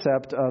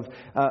concept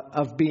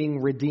of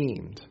being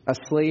redeemed, a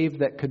slave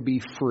that could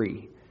be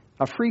free,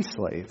 a free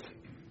slave.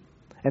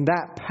 And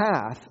that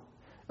path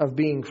of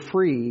being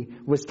free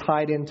was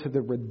tied into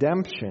the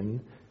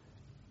redemption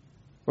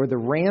or the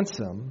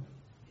ransom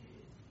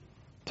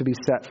to be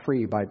set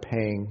free by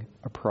paying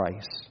a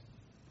price.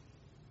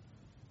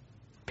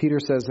 Peter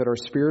says that our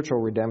spiritual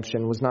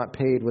redemption was not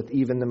paid with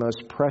even the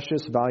most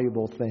precious,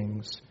 valuable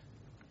things.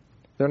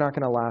 They're not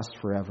going to last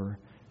forever.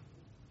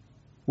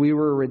 We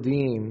were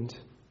redeemed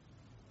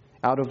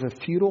out of a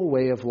feudal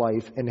way of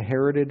life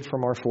inherited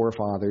from our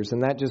forefathers,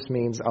 and that just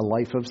means a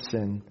life of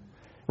sin,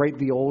 right?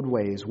 The old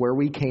ways, where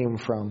we came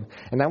from.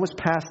 And that was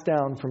passed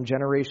down from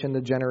generation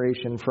to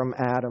generation from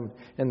Adam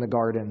in the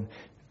garden.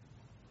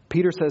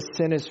 Peter says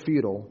sin is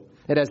futile.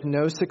 It has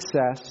no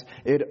success.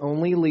 It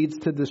only leads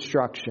to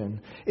destruction.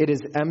 It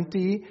is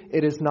empty.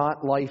 It is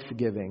not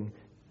life-giving.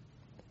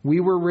 We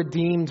were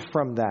redeemed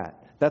from that.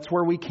 That's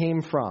where we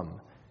came from.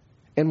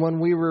 And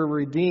when we were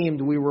redeemed,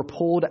 we were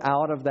pulled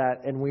out of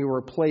that and we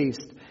were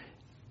placed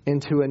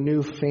into a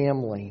new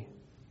family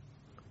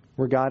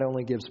where God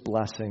only gives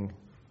blessing,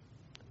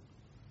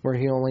 where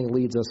He only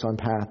leads us on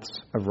paths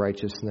of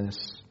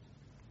righteousness.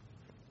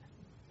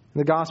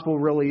 The gospel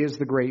really is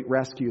the great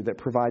rescue that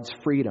provides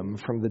freedom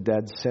from the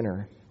dead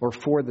sinner, or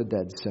for the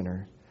dead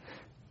sinner.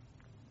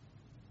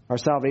 Our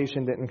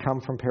salvation didn't come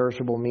from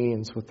perishable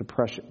means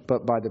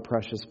but by the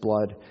precious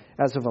blood,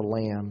 as of a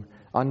lamb,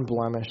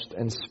 unblemished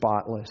and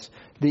spotless.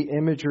 The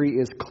imagery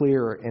is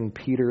clear in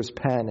Peter's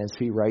pen as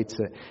he writes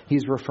it.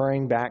 He's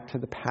referring back to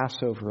the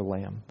Passover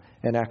lamb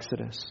in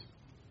Exodus.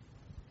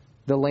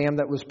 The lamb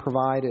that was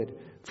provided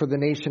for the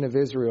nation of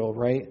Israel,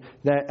 right?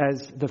 That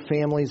as the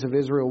families of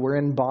Israel were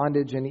in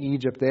bondage in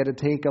Egypt, they had to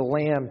take a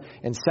lamb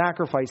and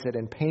sacrifice it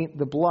and paint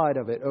the blood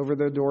of it over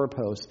their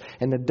doorposts.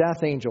 And the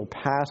death angel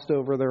passed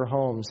over their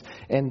homes,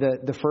 and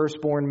the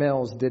firstborn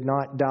males did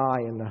not die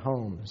in the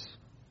homes.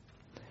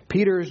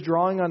 Peter is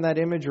drawing on that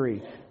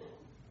imagery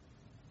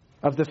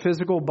of the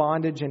physical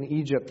bondage in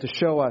Egypt to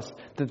show us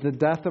that the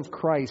death of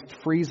Christ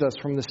frees us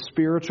from the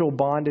spiritual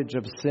bondage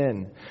of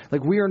sin.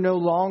 Like, we are no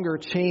longer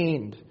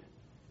chained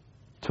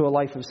to a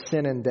life of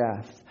sin and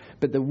death,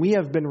 but that we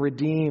have been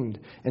redeemed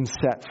and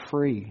set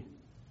free.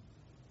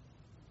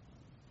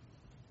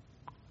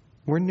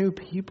 We're new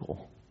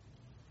people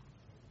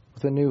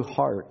with a new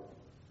heart,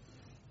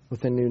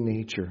 with a new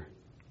nature.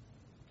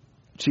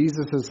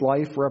 Jesus'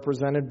 life,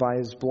 represented by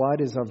his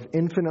blood, is of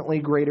infinitely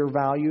greater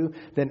value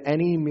than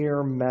any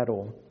mere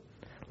metal.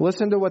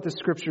 Listen to what the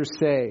scriptures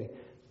say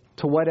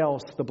to what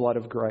else the blood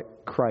of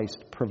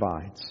Christ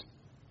provides.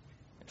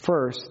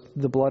 First,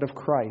 the blood of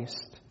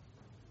Christ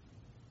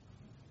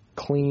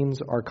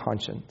cleans our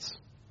conscience.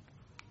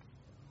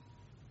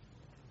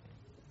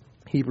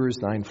 Hebrews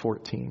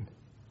 9:14.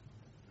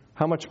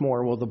 How much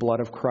more will the blood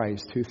of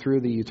Christ, who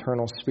through the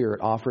eternal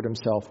Spirit offered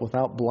himself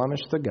without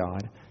blemish to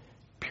God,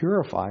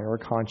 purify our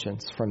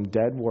conscience from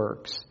dead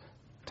works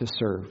to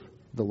serve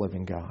the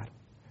living God?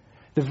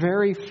 The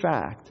very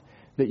fact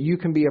that you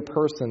can be a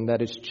person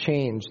that is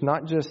changed,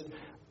 not just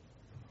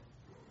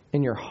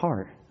in your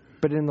heart,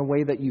 but in the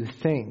way that you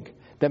think,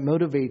 that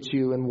motivates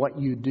you in what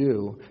you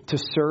do to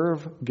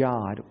serve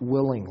God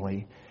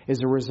willingly, is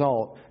a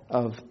result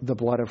of the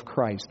blood of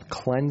Christ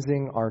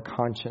cleansing our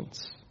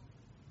conscience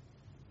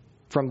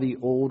from the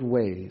old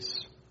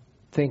ways,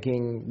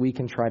 thinking we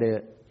can try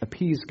to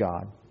appease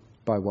God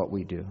by what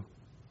we do.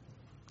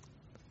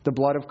 The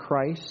blood of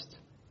Christ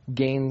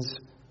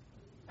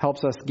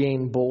helps us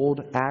gain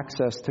bold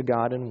access to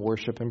God in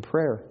worship and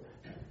prayer.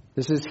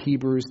 This is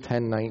Hebrews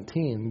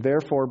 10:19.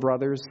 Therefore,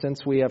 brothers,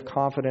 since we have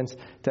confidence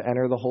to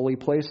enter the holy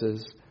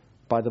places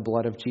by the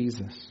blood of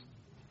Jesus.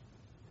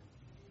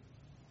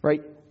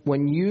 Right?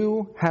 When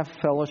you have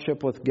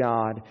fellowship with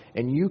God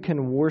and you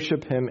can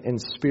worship him in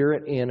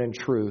spirit and in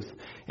truth,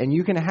 and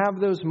you can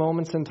have those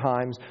moments and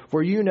times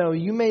where you know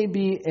you may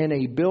be in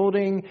a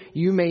building,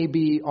 you may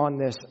be on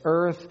this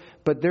earth,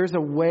 but there's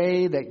a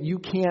way that you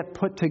can't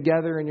put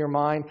together in your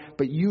mind,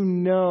 but you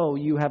know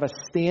you have a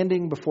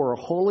standing before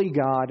a holy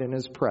God in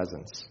his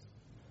presence.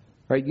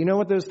 Right? You know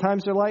what those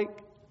times are like?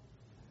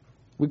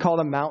 We call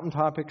them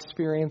mountaintop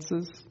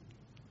experiences.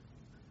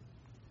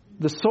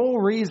 The sole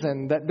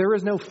reason that there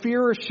is no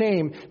fear or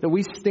shame that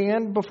we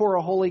stand before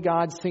a holy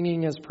God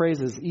singing his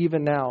praises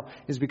even now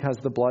is because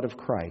the blood of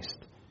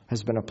Christ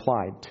has been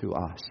applied to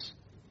us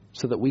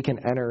so that we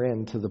can enter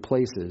into the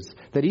places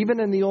that even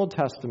in the Old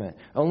Testament,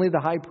 only the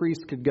high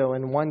priest could go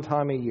in one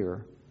time a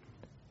year.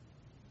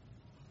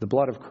 The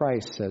blood of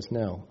Christ says,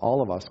 no,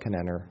 all of us can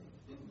enter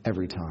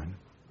every time.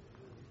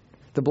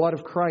 The blood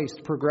of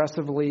Christ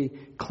progressively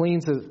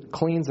cleans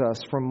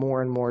us from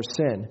more and more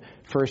sin.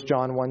 1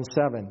 John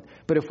 1:7.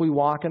 But if we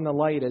walk in the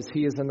light as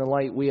he is in the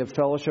light, we have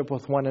fellowship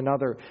with one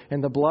another.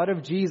 And the blood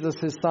of Jesus,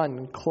 his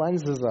son,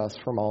 cleanses us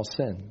from all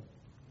sin.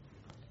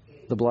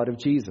 The blood of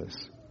Jesus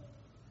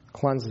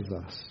cleanses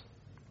us.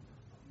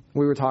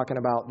 We were talking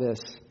about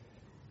this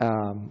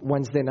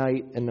Wednesday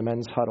night in the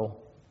men's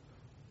huddle.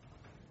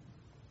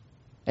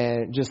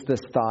 And just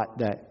this thought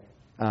that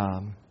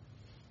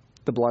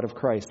the blood of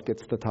Christ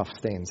gets the tough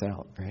stains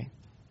out, right?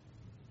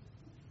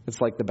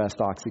 It's like the best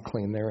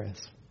OxyClean there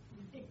is.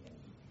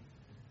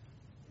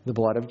 The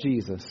blood of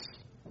Jesus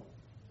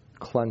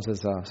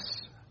cleanses us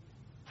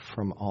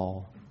from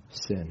all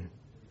sin.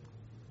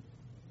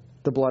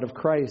 The blood of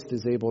Christ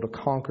is able to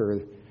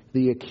conquer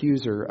the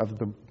accuser of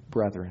the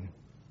brethren,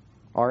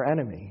 our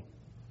enemy,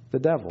 the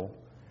devil.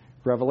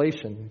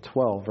 Revelation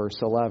 12,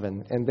 verse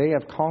 11. And they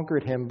have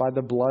conquered him by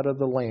the blood of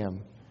the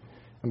Lamb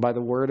and by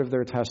the word of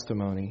their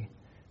testimony,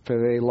 for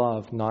they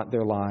love not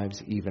their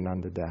lives even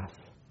unto death.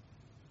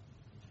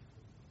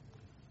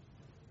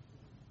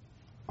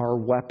 Our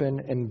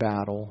weapon in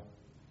battle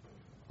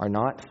are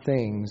not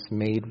things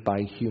made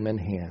by human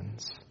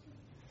hands,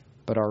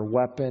 but our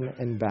weapon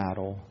in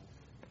battle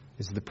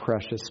is the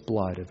precious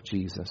blood of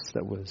Jesus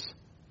that was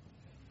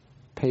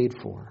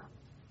paid for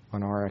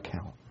on our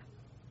account.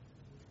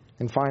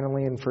 And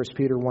finally, in 1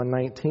 Peter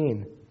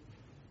 1:19,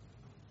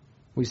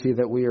 we see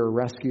that we are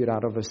rescued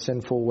out of a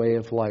sinful way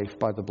of life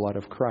by the blood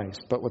of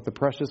Christ, but with the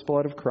precious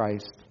blood of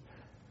Christ,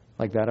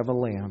 like that of a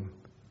lamb,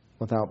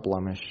 without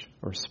blemish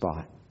or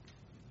spot.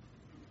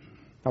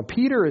 Now,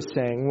 Peter is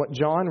saying what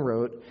John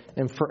wrote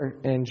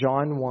in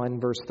John 1,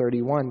 verse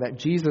 31, that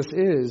Jesus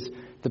is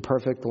the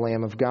perfect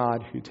Lamb of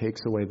God who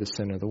takes away the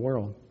sin of the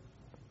world.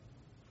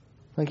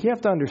 Like, you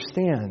have to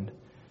understand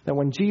that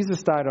when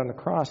Jesus died on the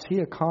cross, he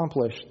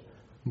accomplished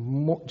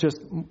just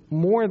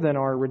more than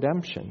our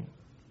redemption.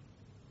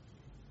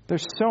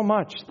 There's so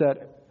much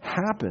that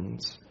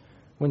happens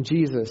when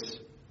Jesus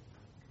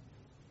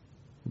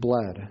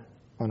bled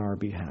on our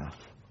behalf.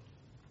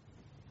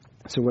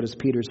 So what does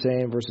Peter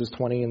say in verses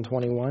 20 and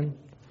 21?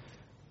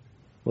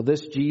 Well,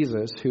 this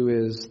Jesus, who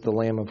is the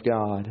Lamb of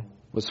God,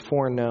 was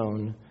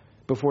foreknown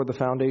before the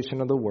foundation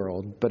of the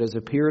world, but has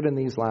appeared in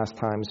these last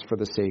times for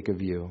the sake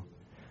of you,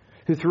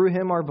 who through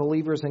him are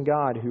believers in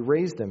God, who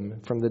raised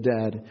him from the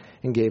dead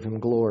and gave him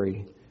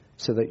glory,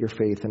 so that your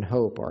faith and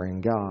hope are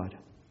in God.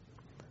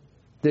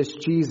 This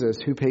Jesus,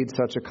 who paid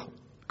such a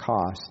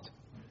cost,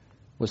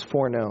 was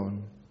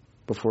foreknown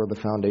before the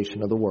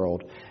foundation of the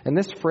world. And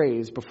this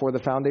phrase, before the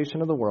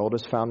foundation of the world,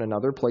 is found in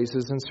other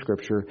places in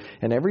Scripture.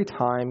 And every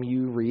time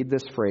you read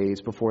this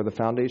phrase, before the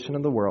foundation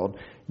of the world,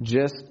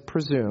 just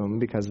presume,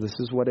 because this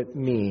is what it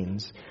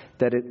means,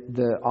 that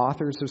the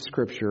authors of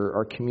Scripture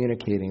are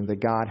communicating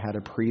that God had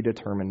a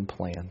predetermined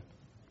plan.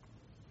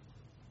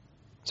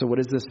 So what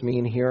does this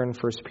mean here in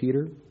 1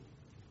 Peter?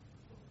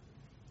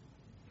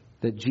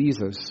 that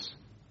Jesus,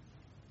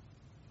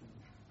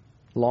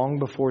 long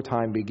before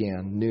time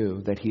began,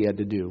 knew that he had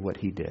to do what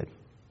he did.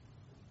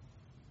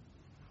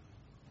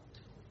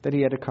 That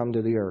he had to come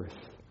to the earth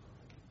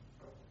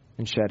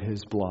and shed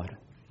his blood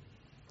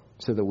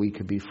so that we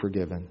could be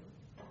forgiven.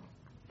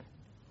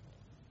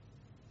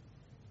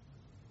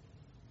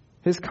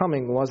 His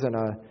coming wasn't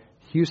a,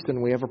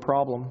 Houston, we have a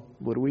problem.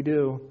 What do we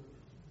do?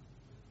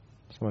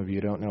 Some of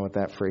you don't know what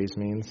that phrase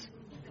means.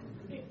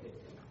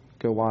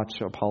 Go watch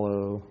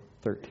Apollo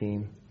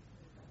 13.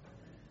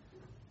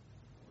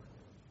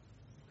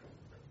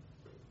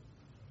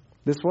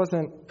 This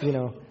wasn't,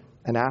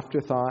 an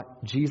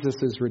afterthought.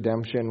 Jesus'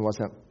 redemption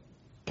wasn't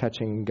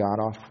catching God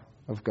off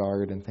of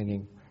guard and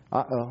thinking,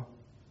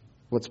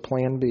 what's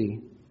plan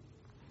B?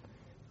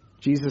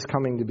 Jesus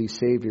coming to be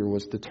Savior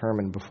was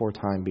determined before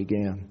time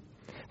began.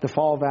 The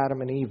fall of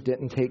Adam and Eve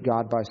didn't take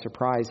God by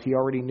surprise. He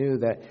already knew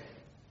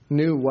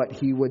what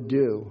he would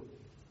do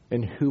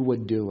and who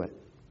would do it.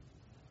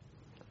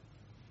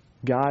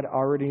 God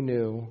already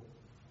knew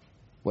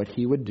what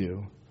he would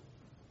do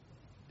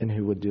and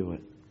who would do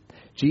it.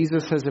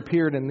 Jesus has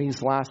appeared in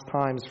these last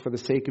times for the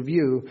sake of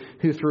you,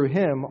 who through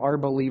him are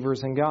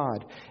believers in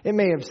God. It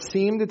may have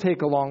seemed to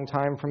take a long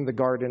time from the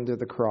garden to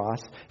the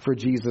cross for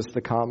Jesus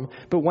to come,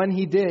 but when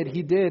he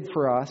did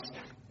for us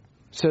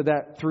so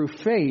that through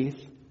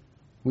faith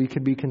we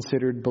could be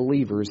considered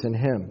believers in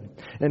him.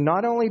 And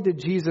not only did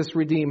Jesus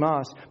redeem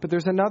us, but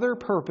there's another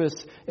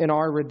purpose in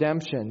our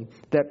redemption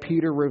that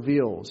Peter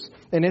reveals,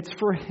 and it's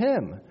for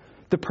him.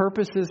 The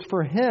purpose is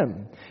for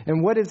him.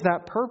 And what is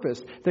that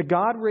purpose? That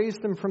God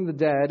raised him from the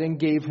dead and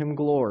gave him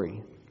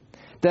glory.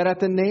 That at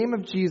the name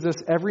of Jesus,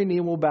 every knee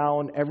will bow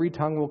and every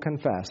tongue will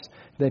confess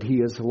that he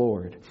is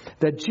Lord.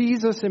 That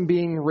Jesus, in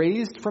being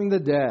raised from the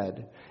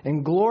dead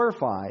and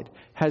glorified,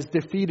 has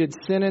defeated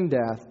sin and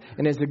death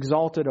and is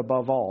exalted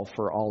above all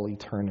for all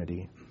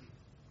eternity.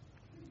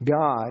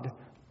 God,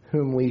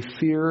 whom we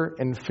fear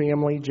in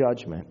family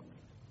judgment,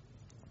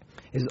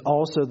 is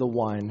also the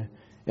one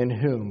in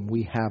whom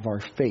we have our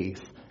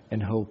faith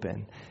and hope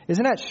in.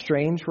 Isn't that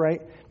strange,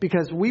 right?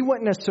 Because we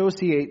wouldn't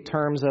associate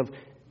terms of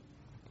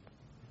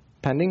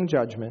pending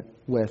judgment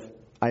with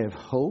I have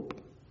hope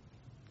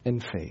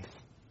and faith.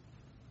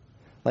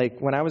 Like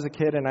when I was a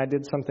kid and I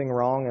did something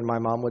wrong and my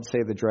mom would say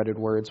the dreaded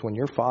words, when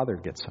your father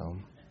gets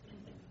home.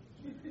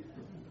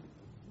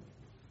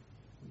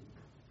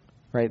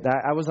 Right?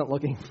 I wasn't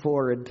looking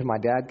forward to my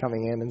dad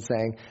coming in and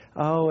saying,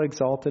 "Oh,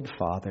 exalted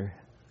Father,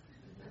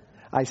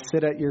 I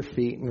sit at your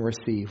feet and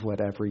receive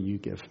whatever you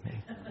give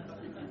me."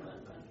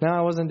 No,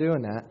 I wasn't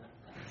doing that.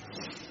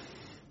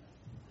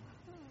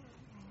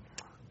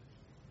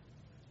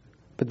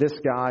 But this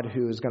God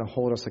who is going to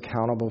hold us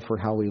accountable for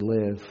how we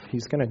live,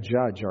 he's going to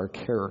judge our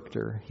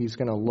character. He's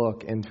going to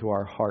look into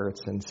our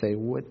hearts and say,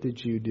 what did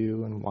you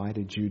do and why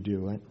did you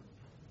do it?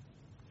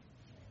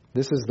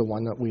 This is the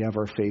one that we have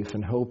our faith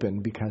and hope in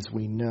because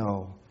we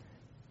know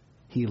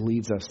he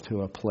leads us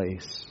to a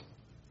place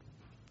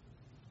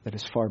that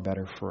is far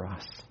better for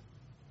us.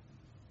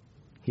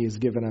 He has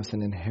given us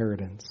an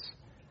inheritance,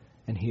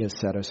 and he has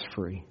set us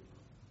free.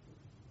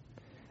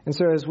 And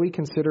so as we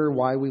consider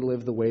why we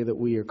live the way that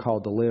we are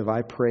called to live,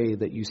 I pray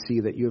that you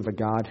see that you have a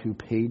God who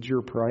paid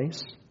your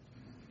price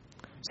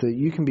so that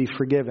you can be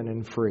forgiven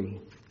and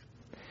free.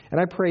 And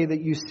I pray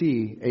that you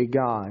see a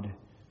God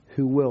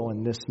who will,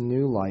 in this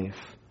new life,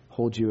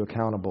 hold you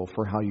accountable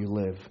for how you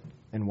live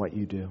and what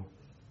you do.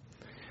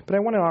 But I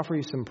want to offer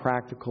you some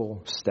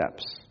practical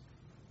steps.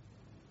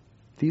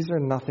 These are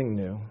nothing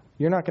new.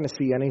 You're not going to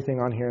see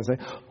anything on here and say,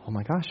 oh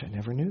my gosh, I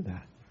never knew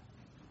that.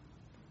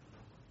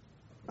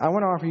 I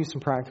want to offer you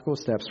some practical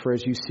steps for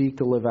as you seek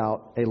to live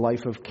out a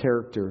life of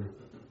character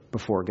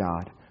before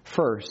God.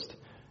 First,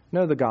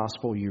 know the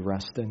gospel you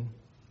rest in.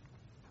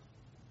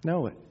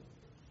 Know it.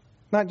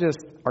 Not just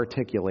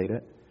articulate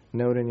it.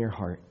 Know it in your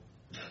heart.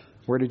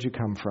 Where did you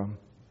come from?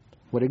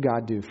 What did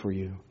God do for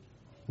you?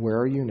 Where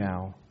are you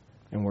now?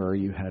 And where are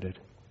you headed?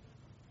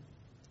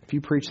 If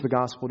you preach the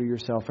gospel to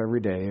yourself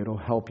every day, it'll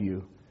help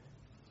you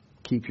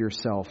keep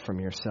yourself from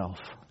yourself.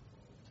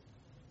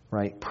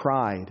 Right?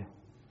 Pride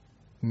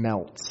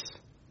melts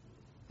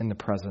in the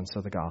presence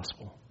of the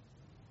gospel.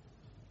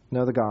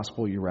 Know the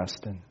gospel you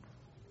rest in.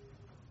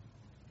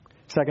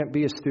 Second,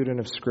 be a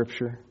student of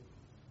Scripture.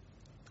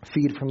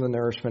 Feed from the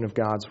nourishment of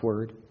God's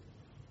Word.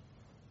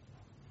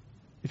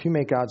 If you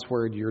make God's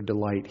Word your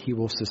delight, he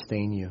will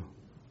sustain you.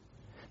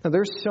 Now,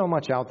 there's so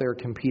much out there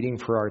competing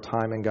for our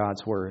time in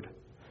God's Word.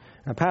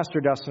 Now, Pastor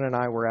Dustin and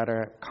I were at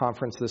a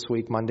conference this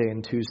week, Monday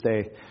and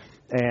Tuesday,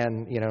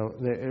 and,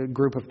 a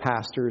group of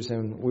pastors,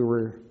 and we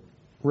were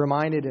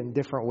reminded in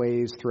different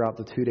ways throughout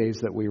the 2 days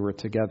that we were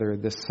together,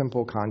 this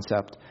simple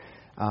concept,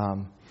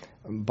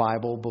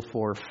 Bible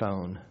before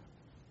phone.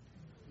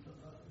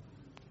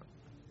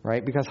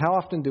 Right? Because how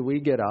often do we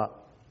get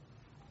up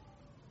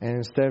and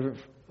instead of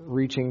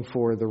reaching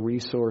for the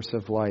resource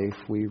of life,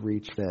 we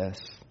reach this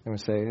and we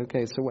say,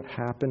 okay, so what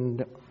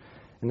happened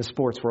in the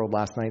sports world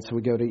last night? So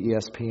we go to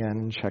ESPN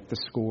and check the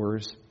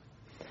scores.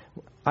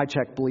 I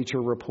check Bleacher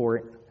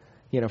Report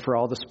for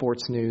all the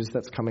sports news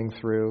that's coming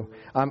through.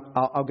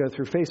 I'll go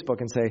through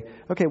Facebook and say,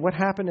 okay, what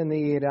happened in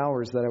the 8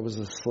 hours that I was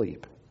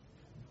asleep?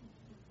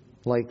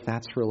 Like,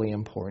 that's really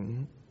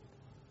important.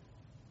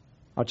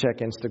 I'll check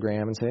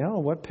Instagram and say, oh,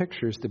 what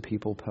pictures do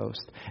people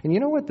post? And you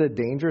know what the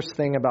dangerous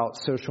thing about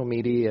social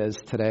media is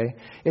today?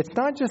 It's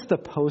not just the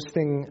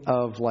posting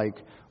of,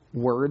 like,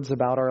 words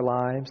about our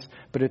lives,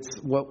 but it's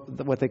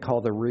what they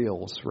call the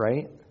reels,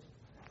 right?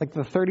 Like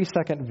the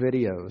 30-second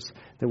videos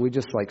that we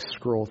just, like,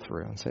 scroll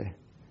through and say,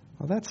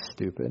 oh, that's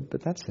stupid,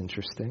 but that's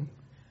interesting.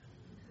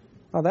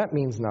 Oh, that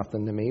means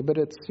nothing to me, but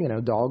it's,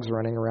 dogs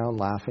running around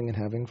laughing and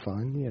having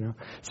fun,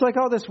 It's like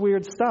all this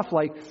weird stuff,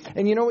 like,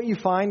 and you know what you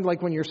find,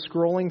 like, when you're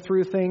scrolling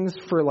through things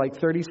for, like,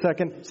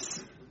 30-second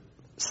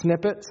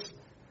snippets?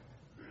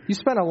 You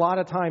spend a lot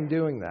of time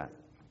doing that.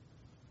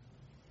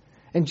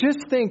 And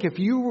just think, if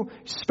you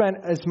spent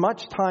as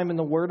much time in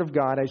the Word of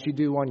God as you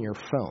do on your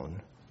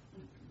phone,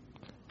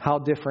 how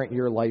different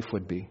your life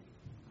would be.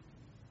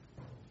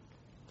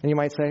 And you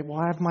might say, well,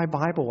 I have my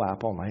Bible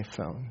app on my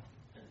phone,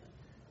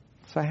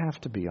 so I have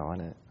to be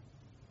on it.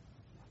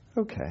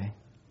 Okay.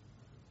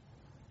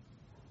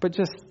 But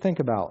just think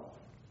about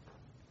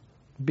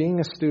being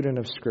a student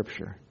of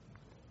Scripture.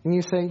 And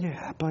you say,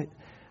 yeah, but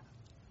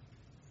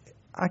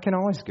I can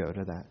always go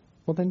to that.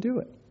 Well, then do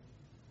it.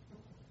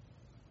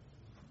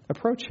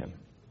 Approach Him.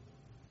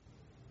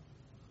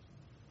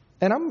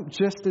 And I'm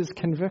just as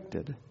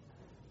convicted.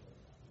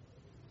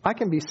 I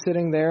can be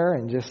sitting there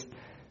and just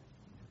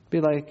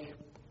be like,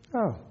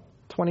 oh,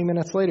 20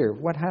 minutes later,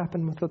 what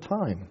happened with the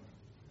time?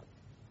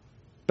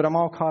 But I'm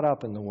all caught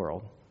up in the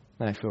world,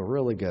 and I feel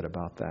really good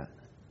about that.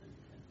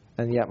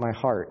 And yet my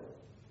heart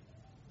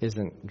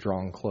isn't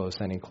drawn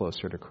any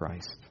closer to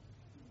Christ.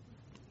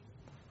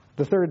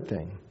 The third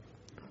thing,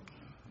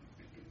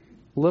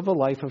 live a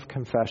life of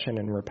confession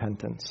and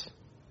repentance.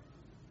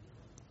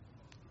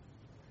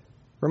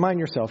 Remind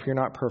yourself you're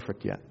not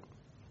perfect yet.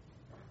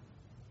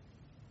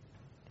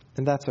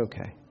 And that's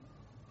okay.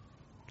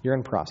 You're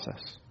in process.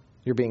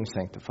 You're being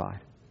sanctified.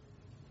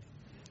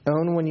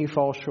 Own when you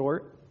fall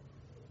short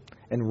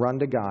and run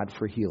to God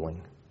for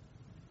healing.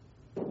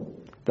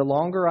 The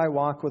longer I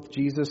walk with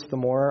Jesus, the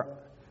more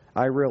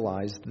I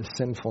realize the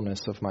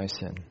sinfulness of my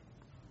sin.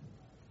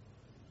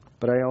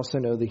 But I also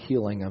know the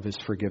healing of His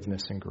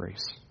forgiveness and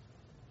grace.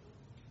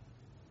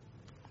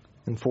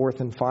 And fourth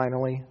and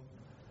finally,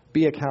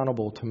 be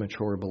accountable to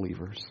mature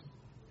believers.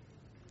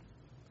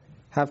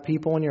 Have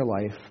people in your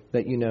life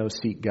that you know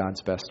seek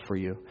God's best for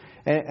you.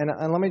 And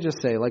let me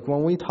just say, like,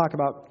 when we talk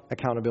about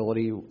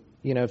accountability,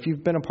 if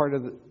you've been a part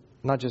of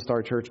not just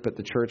our church, but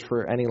the church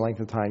for any length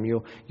of time,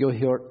 you'll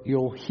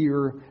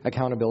hear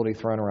accountability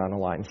thrown around a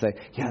lot and say,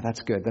 yeah, that's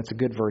good. That's a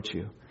good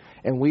virtue.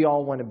 And we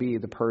all want to be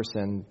the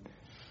person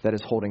that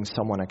is holding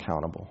someone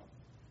accountable.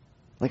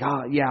 Like,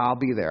 yeah, I'll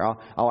be there.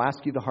 I'll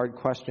ask you the hard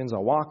questions.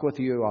 I'll walk with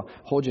you. I'll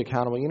hold you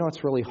accountable. You know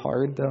what's really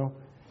hard, though?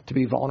 To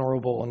be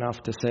vulnerable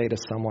enough to say to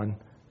someone,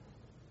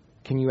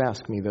 can you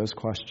ask me those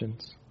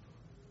questions?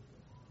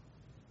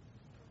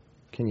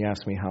 Can you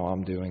ask me how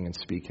I'm doing and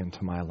speak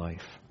into my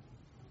life?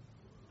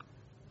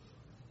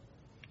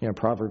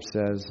 Proverbs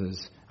says,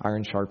 as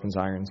iron sharpens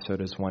iron, so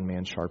does one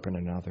man sharpen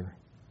another.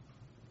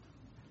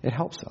 It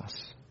helps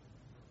us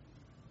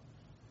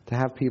to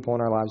have people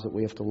in our lives that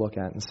we have to look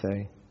at and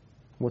say,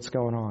 what's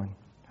going on?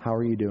 How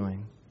are you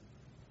doing?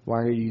 Why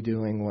are you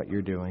doing what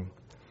you're doing?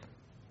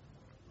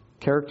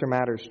 Character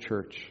matters,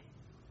 church.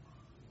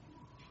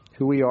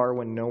 Who we are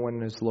when no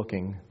one is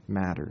looking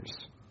matters.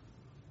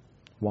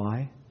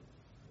 Why?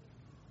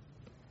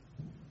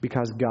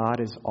 Because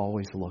God is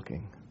always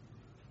looking.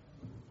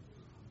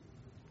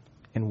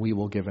 And we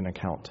will give an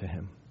account to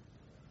Him.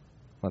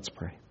 Let's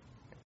pray.